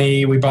of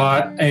money. We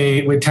bought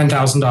with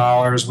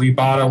 $10,000, we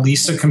bought a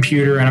Lisa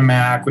computer and a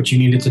Mac, which you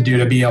needed to do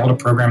to be able to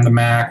program the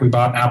Mac. We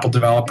bought an Apple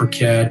developer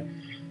kit.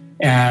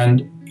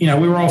 And,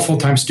 we were all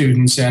full-time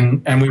students,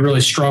 and we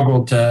really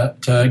struggled to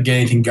get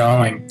anything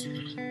going.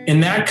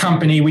 In that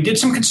company, we did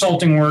some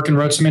consulting work and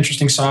wrote some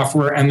interesting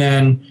software. And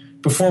then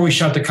before we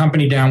shut the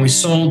company down, we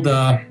sold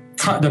the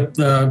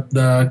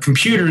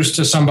computers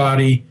to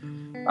somebody,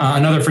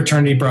 another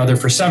fraternity brother,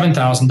 for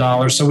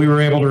 $7,000. So we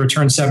were able to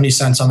return 70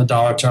 cents on the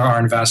dollar to our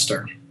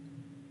investor.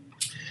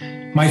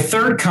 My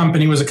third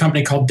company was a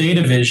company called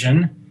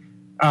DataVision,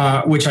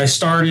 which I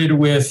started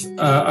with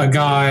a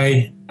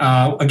guy,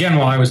 again,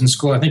 while I was in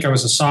school. I think I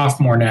was a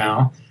sophomore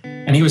now.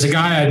 And he was a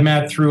guy I'd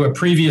met through a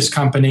previous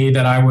company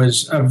that I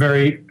was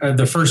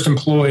the first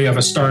employee of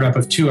a startup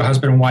of 2, a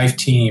husband and wife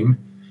team.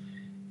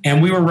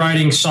 And we were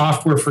writing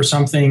software for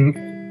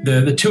something,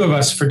 the 2 of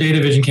us for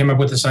DataVision came up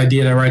with this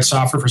idea to write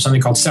software for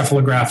something called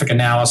cephalographic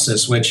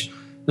analysis, which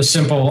the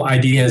simple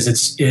idea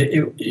is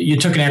you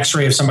took an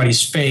x-ray of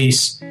somebody's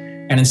face,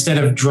 and instead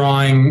of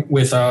drawing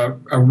with a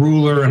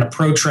ruler and a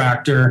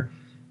protractor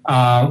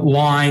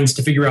lines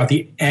to figure out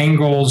the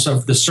angles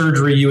of the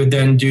surgery you would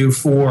then do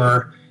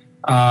for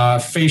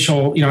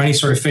facial, any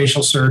sort of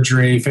facial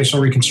surgery,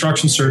 facial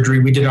reconstruction surgery,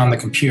 we did it on the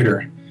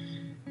computer.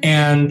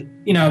 And,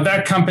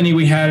 that company,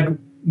 we had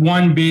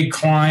one big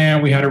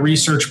client, we had a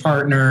research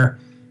partner,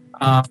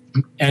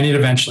 and it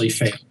eventually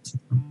failed.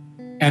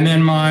 And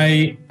then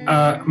my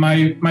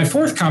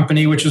fourth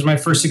company, which was my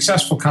first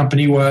successful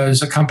company,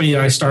 was a company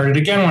that I started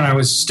again when I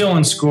was still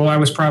in school. I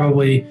was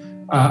probably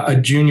a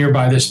junior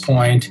by this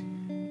point.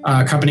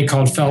 A company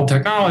called Feld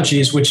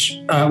Technologies, which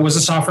was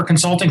a software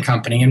consulting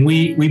company. And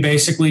we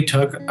basically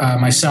took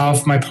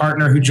myself, my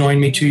partner who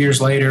joined me 2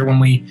 years later when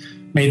we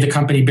made the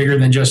company bigger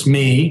than just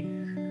me.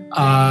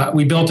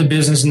 We built a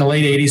business in the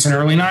late 80s and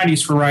early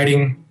 90s for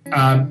writing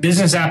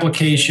business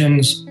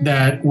applications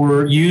that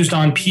were used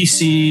on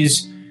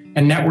PCs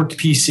and networked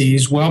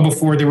PCs well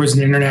before there was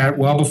an internet,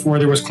 well before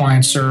there was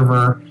client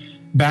server,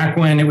 back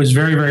when it was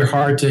very, very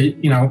hard to,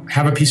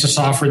 have a piece of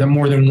software that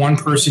more than one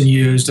person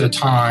used at a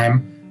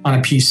time on a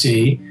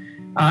PC.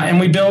 And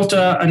we built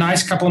a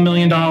nice couple of $1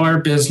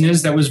 million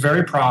business that was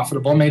very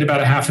profitable, made about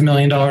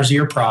 $500,000 a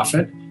year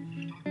profit.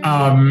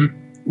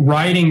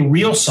 Writing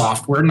real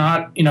software,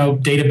 not,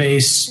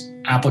 database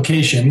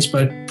applications,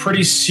 but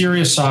pretty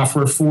serious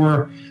software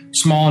for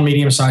small and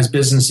medium-sized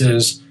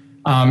businesses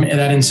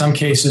that in some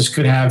cases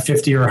could have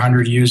 50 or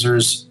 100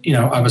 users,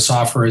 of a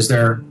software as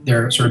their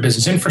sort of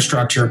business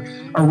infrastructure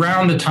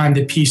around the time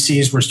that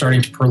PCs were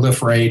starting to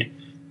proliferate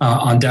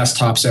on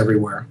desktops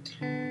everywhere.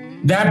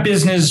 That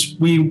business,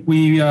 we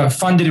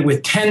funded it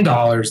with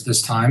 $10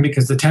 this time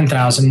because the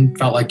 $10,000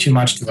 felt like too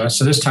much to us.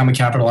 So this time we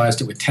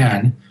capitalized it with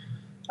 10.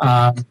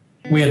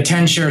 We had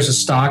 10 shares of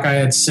stock. I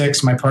had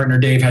 6. My partner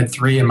Dave had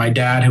 3, and my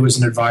dad, who was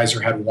an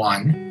advisor, had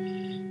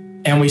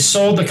 1. And we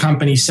sold the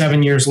company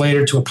 7 years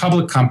later to a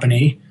public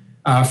company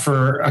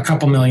for a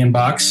couple $1 million.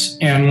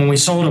 And when we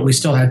sold it, we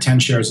still had 10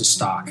 shares of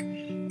stock.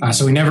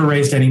 So we never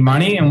raised any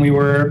money, and we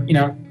were,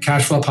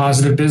 cash flow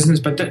positive business.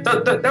 But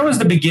that was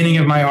the beginning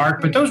of my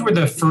arc. But those were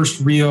the first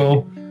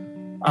real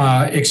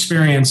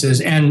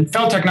experiences. And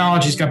Feld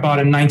Technologies got bought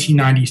in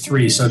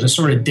 1993. So to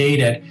sort of date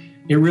it,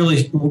 it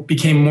really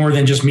became more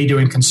than just me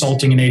doing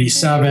consulting in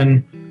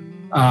 87.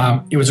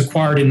 It was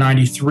acquired in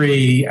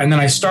 93. And then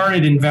I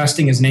started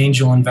investing as an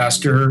angel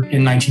investor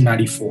in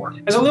 1994.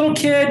 As a little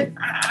kid,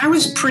 I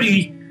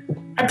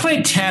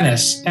played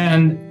tennis,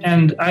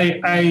 and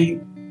I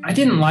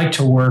didn't like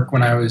to work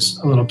when I was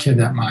a little kid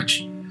that much.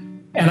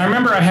 And I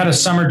remember I had a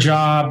summer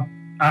job.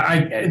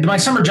 My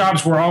summer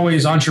jobs were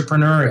always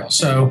entrepreneurial.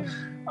 So,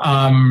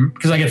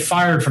 because I get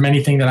fired from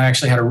anything that I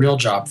actually had a real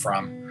job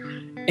from.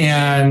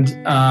 And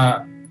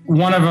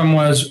one of them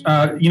was,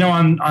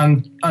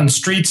 on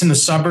streets in the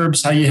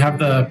suburbs, how you have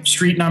the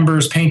street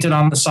numbers painted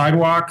on the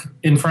sidewalk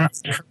in front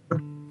of the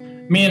curb.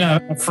 Me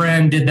and a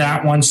friend did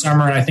that one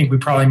summer, and I think we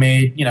probably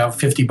made,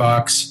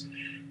 $50.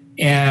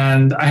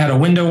 And I had a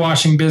window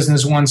washing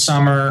business one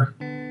summer.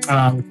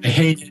 I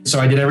hated it, so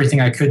I did everything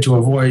I could to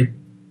avoid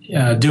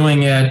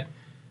doing it.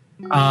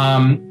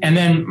 And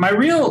then it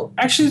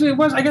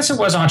was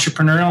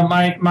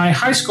entrepreneurial. My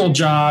high school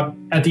job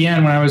at the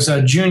end when I was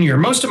a junior,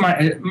 most of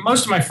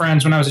my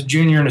friends when I was a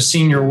junior and a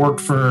senior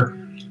worked for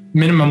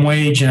minimum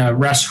wage in a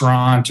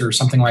restaurant or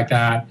something like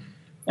that.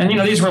 And,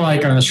 these were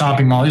like in the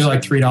shopping mall. These were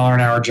like $3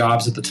 an hour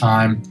jobs at the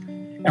time.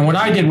 And what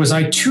I did was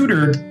I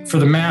tutored for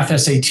the math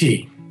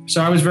SAT.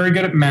 So I was very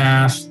good at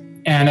math.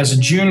 And as a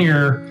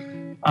junior,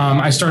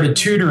 I started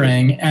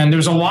tutoring, and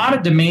there's a lot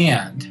of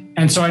demand.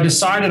 And so I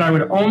decided I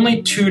would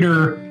only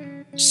tutor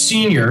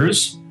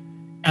seniors,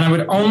 and I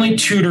would only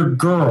tutor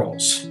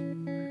girls.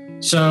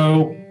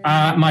 So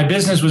my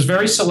business was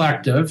very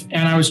selective,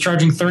 and I was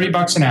charging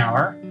 $30 an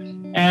hour.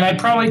 And I'd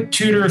probably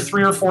tutor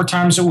 3 or 4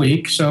 times a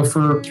week. So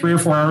for 3 or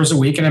 4 hours a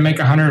week, and I'd make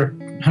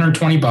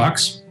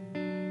 $120.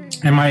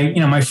 And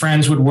my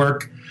friends would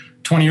work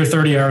 20 or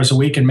 30 hours a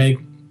week and make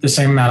the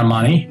same amount of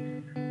money.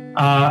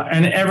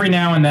 And every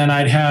now and then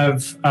I'd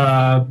have,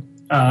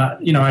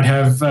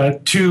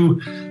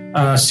 2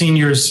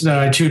 seniors that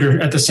I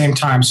tutor at the same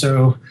time.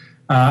 So,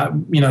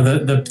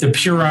 the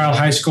puerile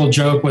high school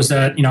joke was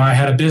that, I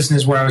had a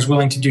business where I was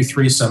willing to do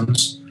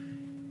threesomes.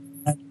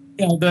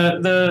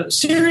 The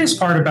serious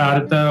part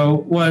about it,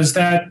 though, was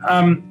that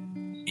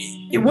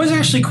it was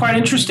actually quite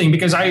interesting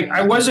because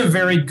I was a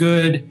very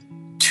good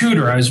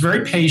tutor. I was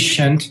very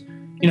patient.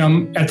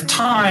 At the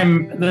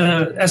time,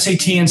 the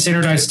SAT and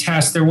standardized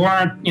tests, there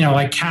weren't,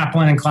 like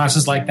Kaplan and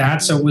classes like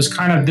that. So it was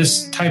kind of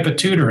this type of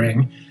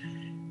tutoring.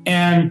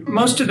 And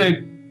most of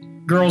the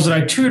girls that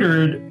I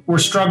tutored were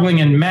struggling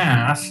in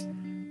math.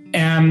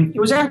 And it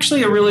was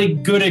actually a really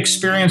good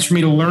experience for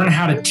me to learn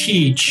how to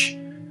teach,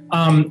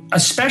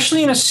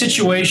 especially in a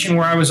situation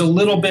where I was a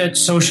little bit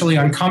socially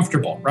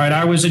uncomfortable, right?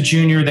 I was a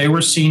junior, they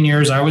were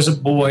seniors, I was a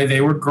boy, they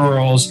were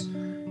girls.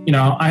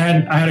 I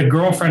had a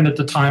girlfriend at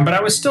the time, but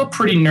I was still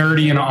pretty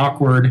nerdy and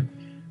awkward.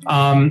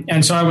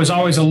 And so I was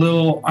always a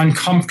little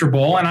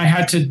uncomfortable, and I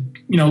had to,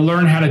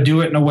 learn how to do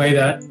it in a way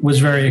that was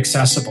very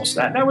accessible. So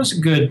that was a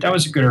good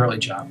early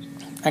job.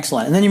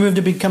 Excellent. And then you moved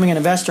to becoming an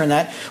investor in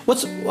that.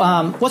 What's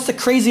the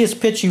craziest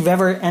pitch you've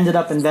ever ended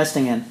up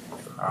investing in?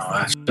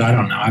 I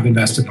don't know. I've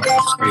invested in a lot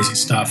of crazy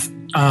stuff.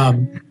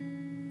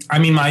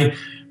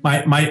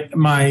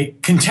 My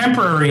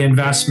contemporary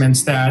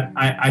investments that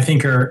I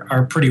think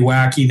are pretty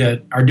wacky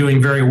that are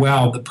doing very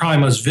well. The probably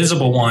most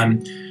visible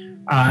one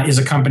is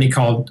a company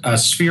called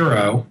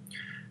Sphero,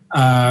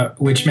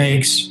 which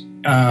makes.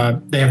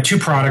 They have 2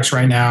 products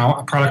right now.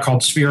 A product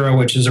called Sphero,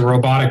 which is a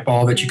robotic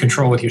ball that you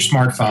control with your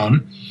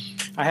smartphone.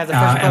 I have the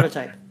first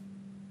prototype.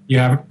 You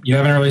have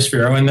an early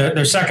Sphero, and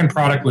their second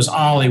product was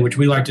Ollie, which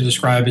we like to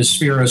describe as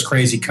Sphero's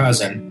crazy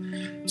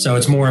cousin. So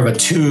it's more of a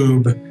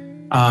tube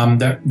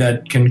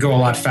that can go a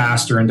lot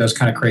faster and does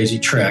kind of crazy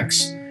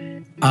tricks.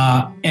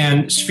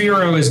 And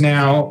Sphero is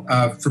now,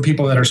 for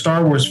people that are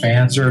Star Wars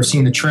fans or have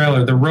seen the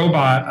trailer, the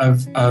robot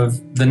of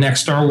the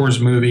next Star Wars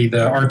movie,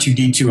 the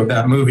R2-D2 of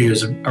that movie,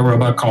 is a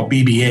robot called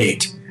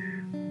BB-8.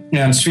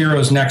 And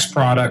Sphero's next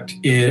product,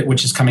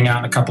 which is coming out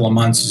in a couple of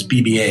months, is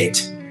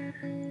BB-8.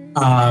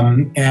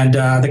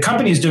 The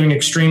company is doing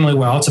extremely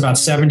well. It's about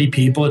 70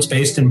 people. It's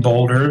based in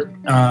Boulder.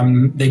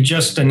 They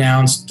just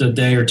announced a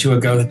day or two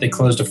ago that they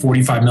closed a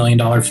 $45 million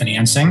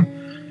financing.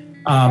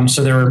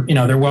 So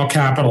they're well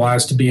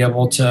capitalized to be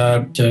able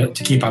to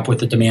keep up with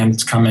the demand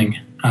that's coming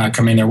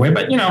their way.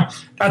 But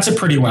that's a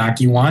pretty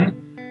wacky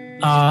one.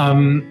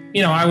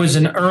 I was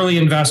an early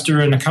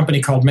investor in a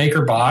company called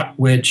MakerBot,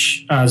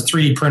 which is a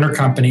 3D printer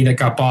company that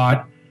got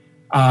bought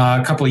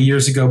a couple of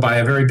years ago by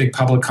a very big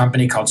public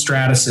company called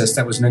Stratasys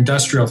that was an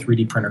industrial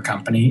 3D printer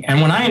company.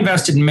 And when I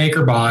invested in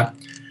MakerBot,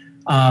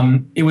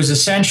 it was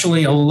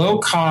essentially a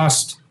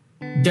low-cost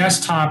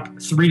desktop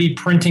 3D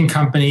printing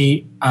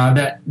company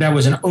that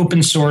was an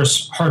open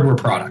source hardware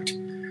product.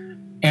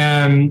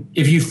 And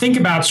if you think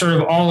about sort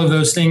of all of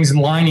those things and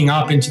lining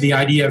up into the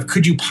idea of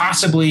could you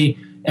possibly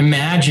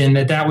imagine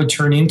that would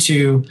turn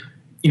into,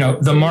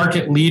 the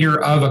market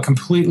leader of a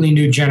completely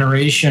new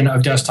generation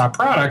of desktop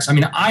products. I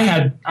mean,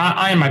 I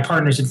and my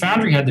partners at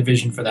Foundry had the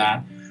vision for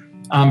that.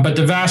 But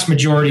the vast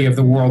majority of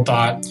the world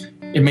thought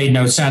it made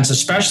no sense,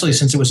 especially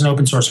since it was an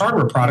open source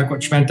hardware product,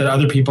 which meant that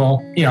other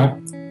people,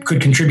 could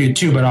contribute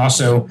to, but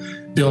also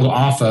build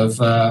off of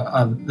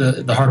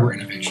the hardware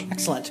innovation.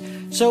 Excellent.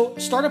 So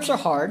startups are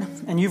hard,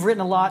 and you've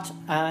written a lot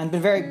and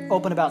been very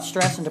open about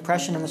stress and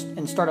depression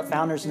in startup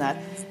founders and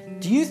that.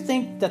 Do you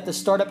think that the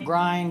startup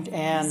grind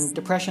and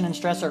depression and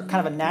stress are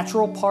kind of a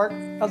natural part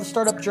of the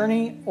startup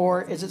journey,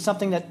 or is it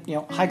something that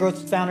high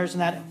growth founders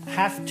and that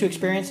have to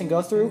experience and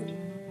go through?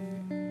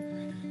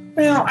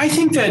 Well, I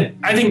think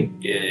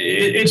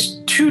it's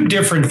two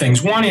different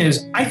things. One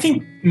is I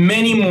think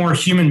many more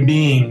human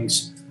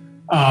beings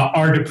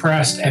are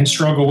depressed and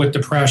struggle with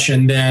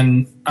depression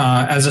than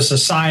as a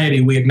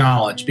society we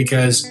acknowledge,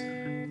 because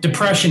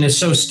depression is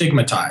so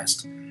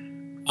stigmatized.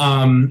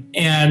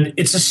 And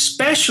it's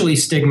especially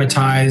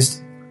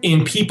stigmatized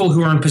in people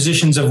who are in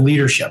positions of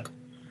leadership.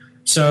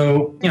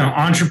 So,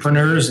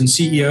 entrepreneurs and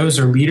CEOs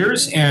are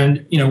leaders,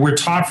 and, we're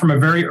taught from a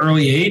very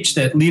early age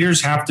that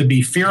leaders have to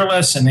be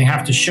fearless and they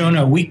have to show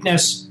no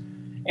weakness,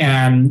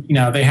 and,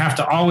 they have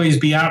to always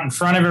be out in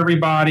front of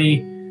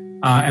everybody,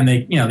 and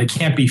they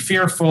can't be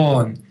fearful.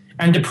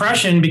 And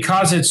depression,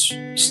 because it's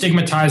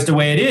stigmatized the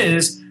way it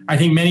is, I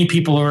think many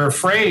people are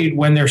afraid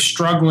when they're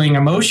struggling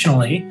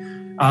emotionally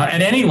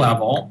at any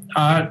level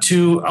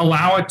to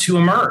allow it to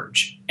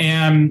emerge.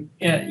 And,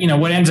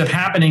 what ends up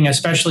happening,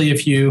 especially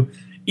if you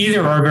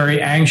either are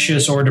very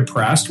anxious or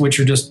depressed, which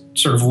are just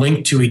sort of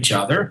linked to each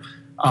other,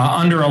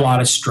 under a lot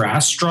of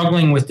stress,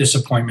 struggling with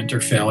disappointment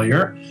or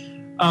failure.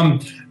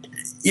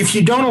 If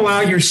you don't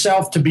allow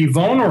yourself to be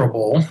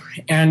vulnerable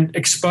and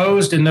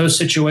exposed in those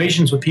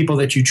situations with people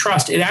that you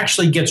trust, it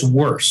actually gets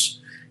worse.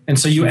 And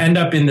so you end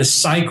up in this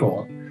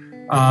cycle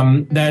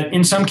that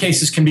in some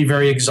cases can be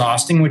very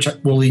exhausting, which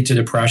will lead to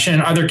depression.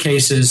 In other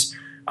cases,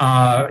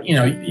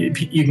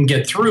 you can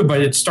get through,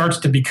 but it starts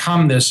to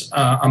become this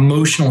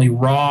emotionally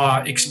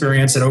raw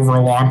experience that over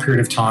a long period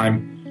of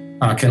time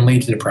can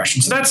lead to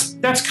depression. So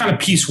that's kind of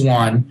piece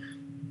one.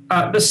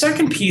 The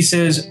second piece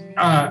is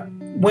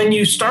when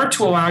you start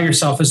to allow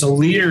yourself as a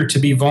leader to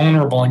be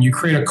vulnerable and you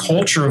create a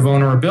culture of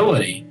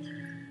vulnerability,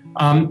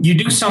 you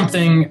do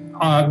something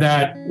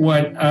that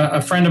what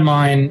a friend of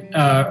mine,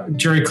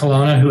 Jerry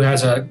Colonna, who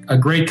has a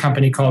great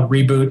company called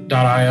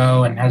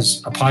Reboot.io and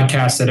has a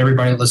podcast that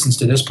everybody that listens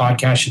to this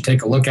podcast should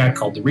take a look at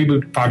called the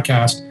Reboot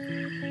Podcast.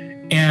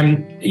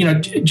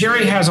 And,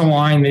 Jerry has a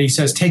line that he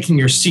says, taking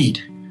your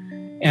seat.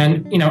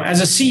 And,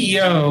 as a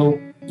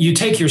CEO, you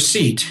take your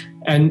seat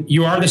and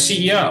you are the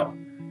CEO.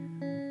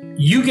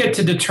 You get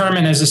to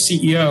determine as a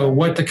CEO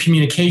what the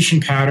communication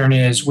pattern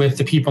is with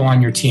the people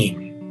on your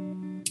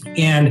team.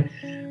 And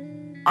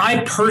I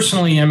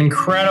personally am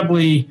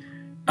incredibly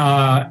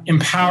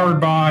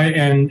empowered by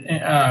and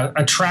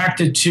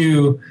attracted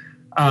to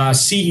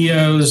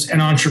CEOs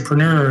and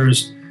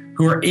entrepreneurs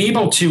who are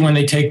able to, when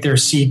they take their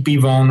seat, be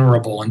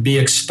vulnerable and be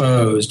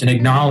exposed and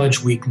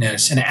acknowledge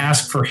weakness and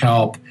ask for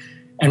help.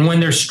 And when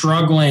they're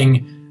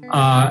struggling,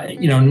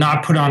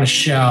 not put on a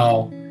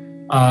shell.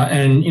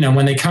 And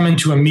when they come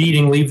into a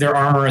meeting, leave their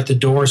armor at the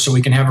door so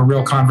we can have a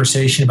real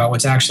conversation about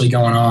what's actually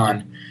going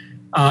on.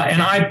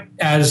 And I,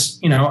 as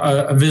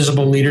a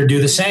visible leader, do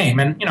the same.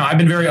 And I've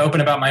been very open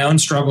about my own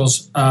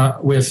struggles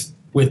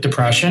with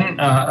depression,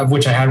 of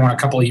which I had one a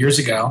couple of years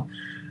ago.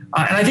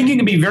 And I think you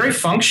can be very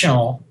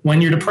functional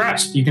when you're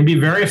depressed. You can be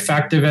very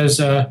effective as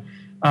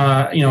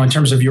in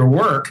terms of your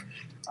work,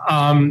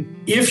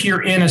 if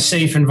you're in a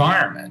safe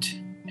environment.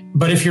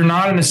 But if you're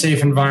not in a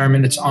safe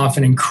environment, it's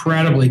often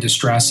incredibly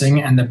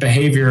distressing, and the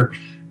behavior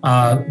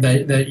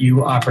that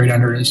you operate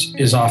under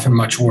is often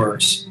much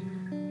worse.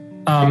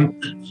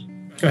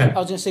 Go ahead. I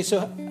was going to say,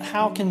 so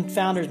how can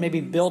founders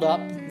maybe build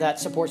up that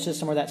support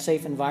system or that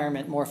safe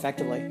environment more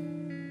effectively?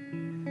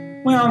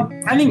 Well,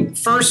 I think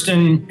first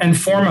and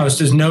foremost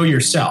is know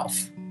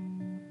yourself.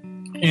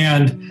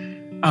 And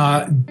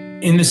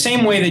in the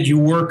same way that you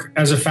work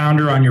as a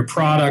founder on your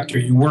product or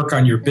you work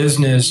on your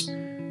business,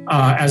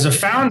 as a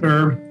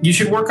founder, you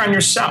should work on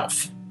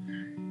yourself.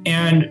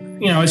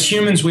 And, as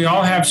humans, we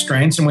all have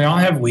strengths and we all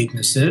have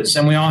weaknesses,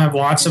 and we all have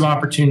lots of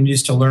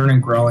opportunities to learn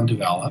and grow and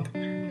develop.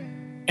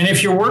 And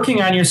if you're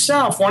working on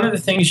yourself, one of the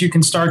things you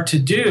can start to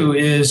do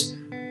is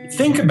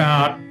think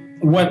about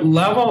what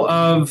level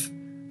of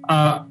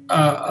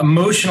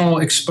emotional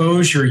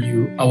exposure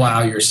you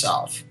allow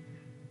yourself.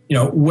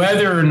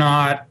 Whether or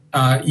not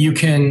you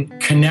can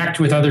connect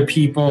with other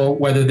people,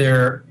 whether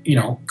they're,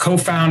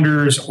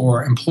 co-founders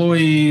or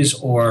employees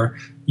or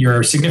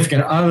your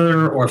significant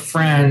other or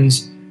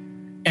friends,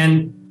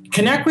 and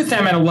connect with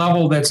them at a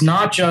level that's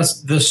not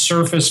just the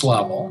surface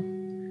level.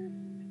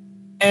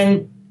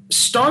 And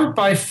start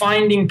by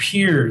finding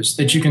peers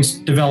that you can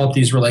develop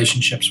these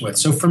relationships with.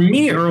 So for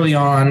me, early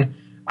on,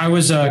 I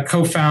was a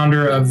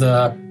co-founder of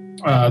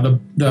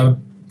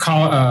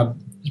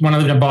when I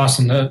lived in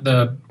Boston,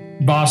 the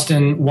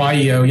Boston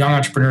YEO, Young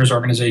Entrepreneurs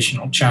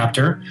Organizational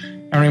Chapter.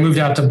 And when I moved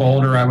out to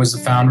Boulder, I was the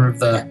founder of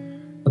the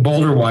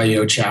Boulder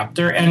YEO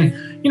chapter. And,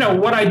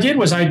 what I did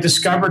was I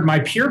discovered my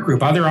peer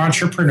group, other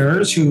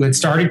entrepreneurs who had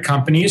started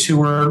companies who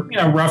were,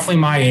 roughly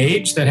my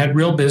age, that had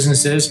real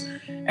businesses.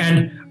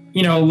 And,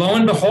 lo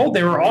and behold,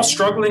 they were all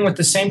struggling with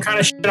the same kind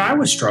of shit I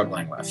was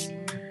struggling with.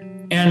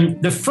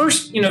 And the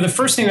first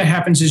thing that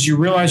happens is you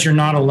realize you're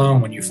not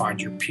alone when you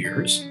find your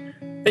peers.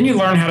 Then you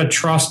learn how to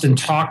trust and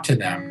talk to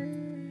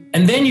them.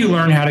 And then you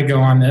learn how to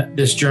go on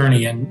this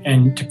journey.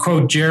 And to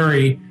quote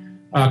Jerry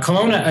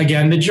Colonna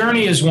again, the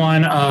journey is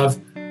one of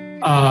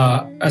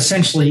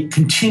essentially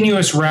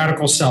continuous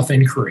radical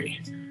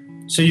self-inquiry.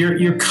 So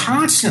you're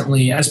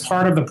constantly, as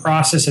part of the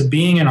process of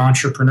being an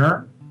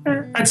entrepreneur,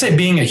 I'd say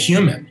being a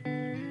human,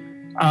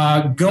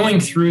 going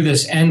through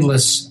this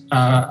endless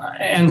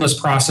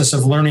process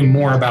of learning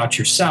more about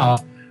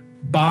yourself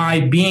by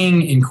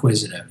being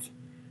inquisitive.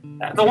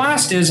 The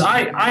last is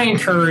I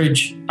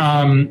encourage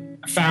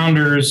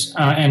founders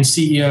and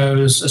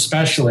CEOs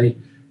especially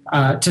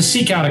to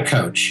seek out a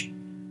coach.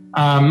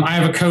 I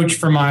have a coach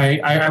for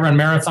I run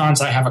marathons.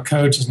 I have a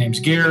coach. His name's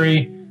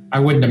Gary. I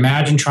wouldn't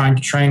imagine trying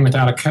to train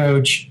without a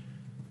coach.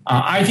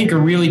 I think a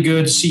really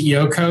good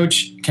CEO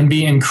coach can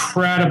be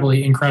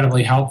incredibly,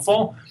 incredibly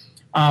helpful,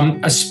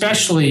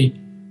 especially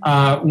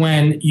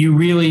when you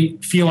really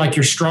feel like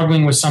you're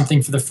struggling with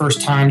something for the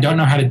first time, don't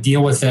know how to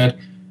deal with it,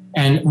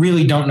 and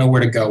really don't know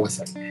where to go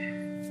with it.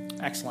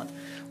 Excellent.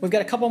 We've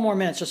got a couple more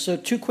minutes, so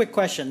 2 quick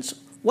questions.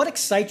 What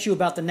excites you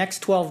about the next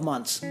 12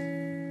 months?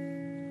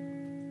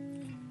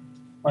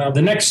 Well,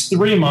 the next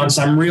 3 months,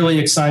 I'm really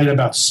excited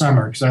about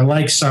summer because I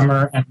like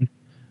summer, and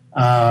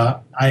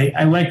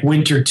I like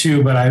winter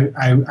too, but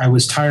I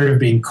was tired of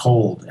being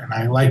cold, and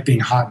I like being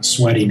hot and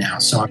sweaty now,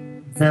 so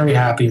I'm very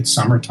happy it's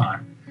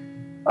summertime.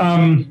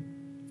 I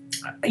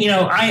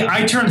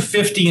turned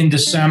 50 in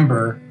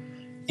December,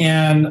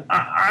 and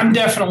I'm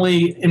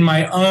definitely in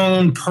my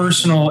own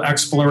personal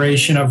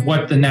exploration of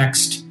what the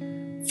next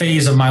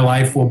phase of my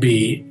life will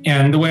be.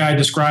 And the way I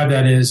describe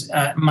that is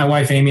my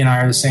wife Amy and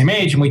I are the same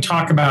age, and we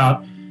talk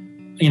about,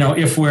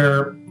 if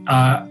we're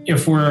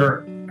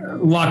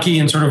lucky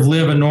and sort of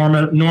live a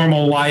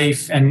normal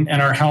life and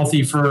are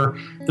healthy for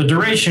the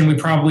duration, we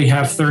probably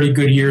have 30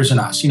 good years in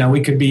us.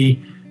 We could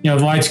be, the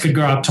lights could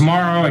go out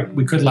tomorrow.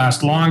 We could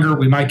last longer.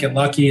 We might get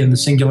lucky and the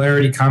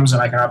singularity comes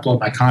and I can upload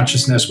my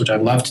consciousness, which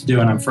I'd love to do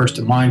and I'm first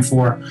in line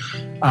for.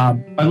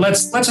 But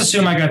let's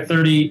assume I got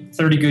 30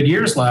 good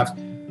years left.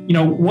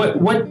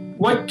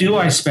 What do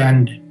I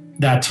spend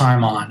that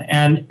time on?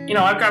 And,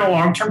 I've got a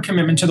long-term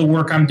commitment to the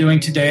work I'm doing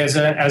today as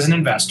an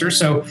investor.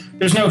 So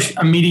there's no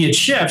immediate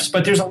shifts,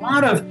 but there's a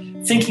lot of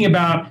thinking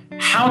about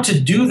how to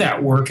do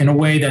that work in a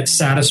way that's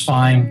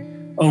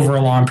satisfying over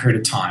a long period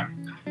of time.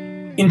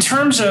 In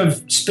terms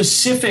of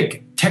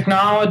specific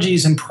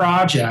technologies and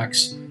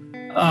projects,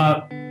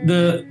 I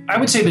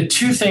would say the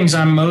 2 things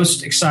I'm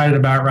most excited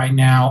about right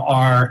now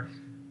are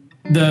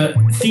the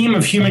theme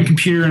of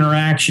human-computer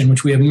interaction,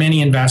 which we have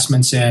many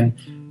investments in,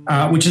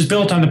 which is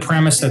built on the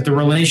premise that the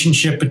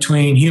relationship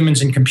between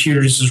humans and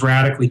computers is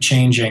radically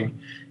changing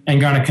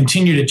and going to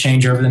continue to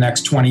change over the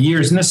next 20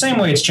 years in the same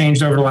way it's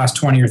changed over the last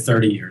 20 or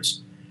 30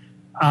 years.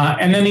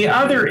 And then the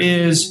other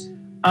is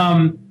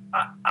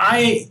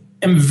I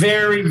am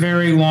very,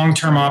 very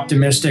long-term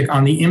optimistic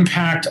on the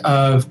impact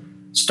of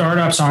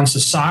startups on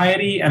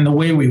society and the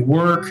way we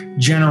work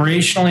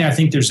generationally. I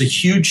think there's a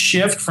huge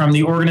shift from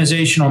the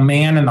organizational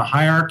man and the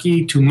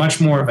hierarchy to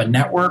much more of a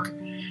network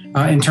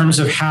in terms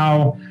of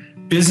how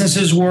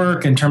businesses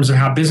work, in terms of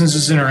how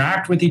businesses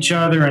interact with each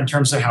other, in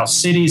terms of how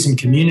cities and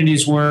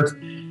communities work.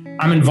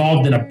 I'm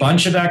involved in a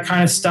bunch of that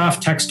kind of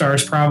stuff. Techstar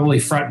is probably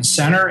front and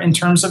center in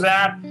terms of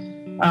that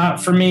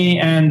for me.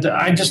 And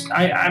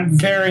I'm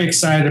very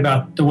excited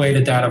about the way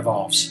that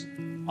evolves.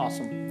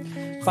 Awesome.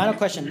 Final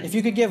question. If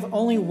you could give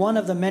only one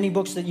of the many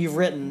books that you've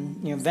written,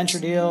 Venture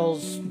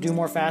Deals, Do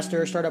More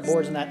Faster, Startup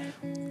Boards, and that,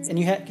 and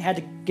you had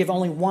to give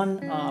only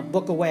one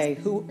book away,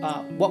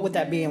 what would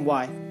that be and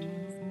why?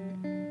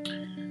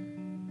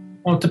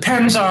 Well, it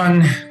depends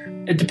on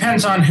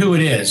who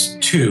it is,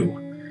 too.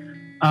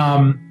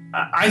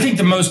 I think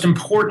the most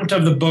important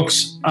of the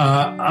books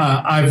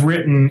I've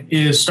written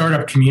is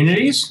Startup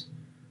Communities.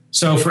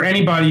 So for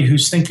anybody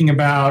who's thinking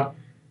about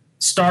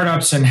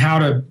startups and how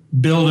to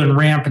build and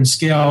ramp and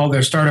scale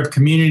their startup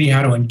community,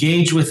 how to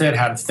engage with it,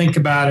 how to think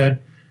about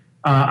it,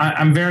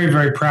 I'm very,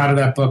 very proud of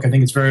that book. I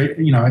think it's very,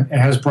 it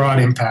has broad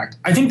impact.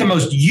 I think the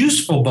most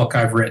useful book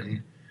I've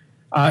written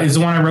is the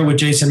one I wrote with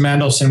Jason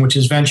Mendelson, which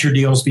is Venture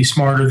Deals, Be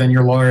Smarter Than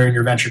Your Lawyer and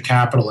Your Venture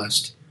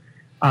Capitalist.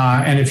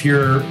 And if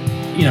you're,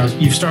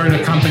 you've started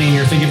a company and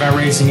you're thinking about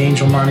raising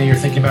angel money, you're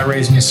thinking about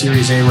raising a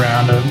Series A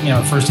round,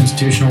 first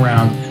institutional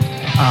round.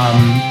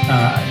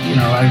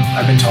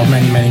 I've been told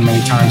many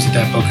times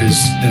that book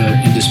is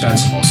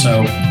indispensable.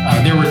 So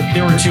there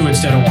were two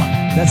instead of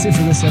one. That's it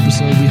for this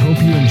episode. We hope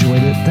you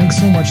enjoyed it.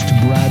 Thanks so much to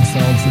Brad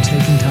Feld for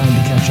taking time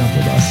to catch up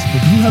with us.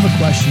 If you have a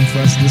question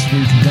for us this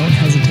week, don't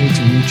hesitate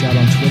to reach out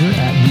on Twitter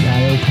at the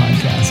IO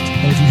Podcast.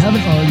 And if you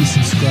haven't already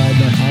subscribed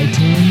on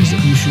iTunes,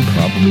 you should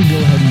probably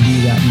go ahead and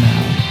do that now.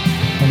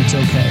 And it's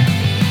okay.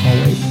 I'll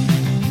wait.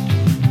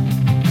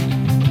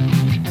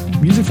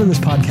 Music for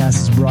this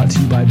podcast is brought to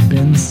you by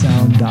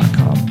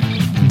bensound.com.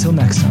 Until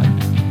next time,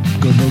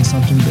 go build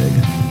something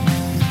big.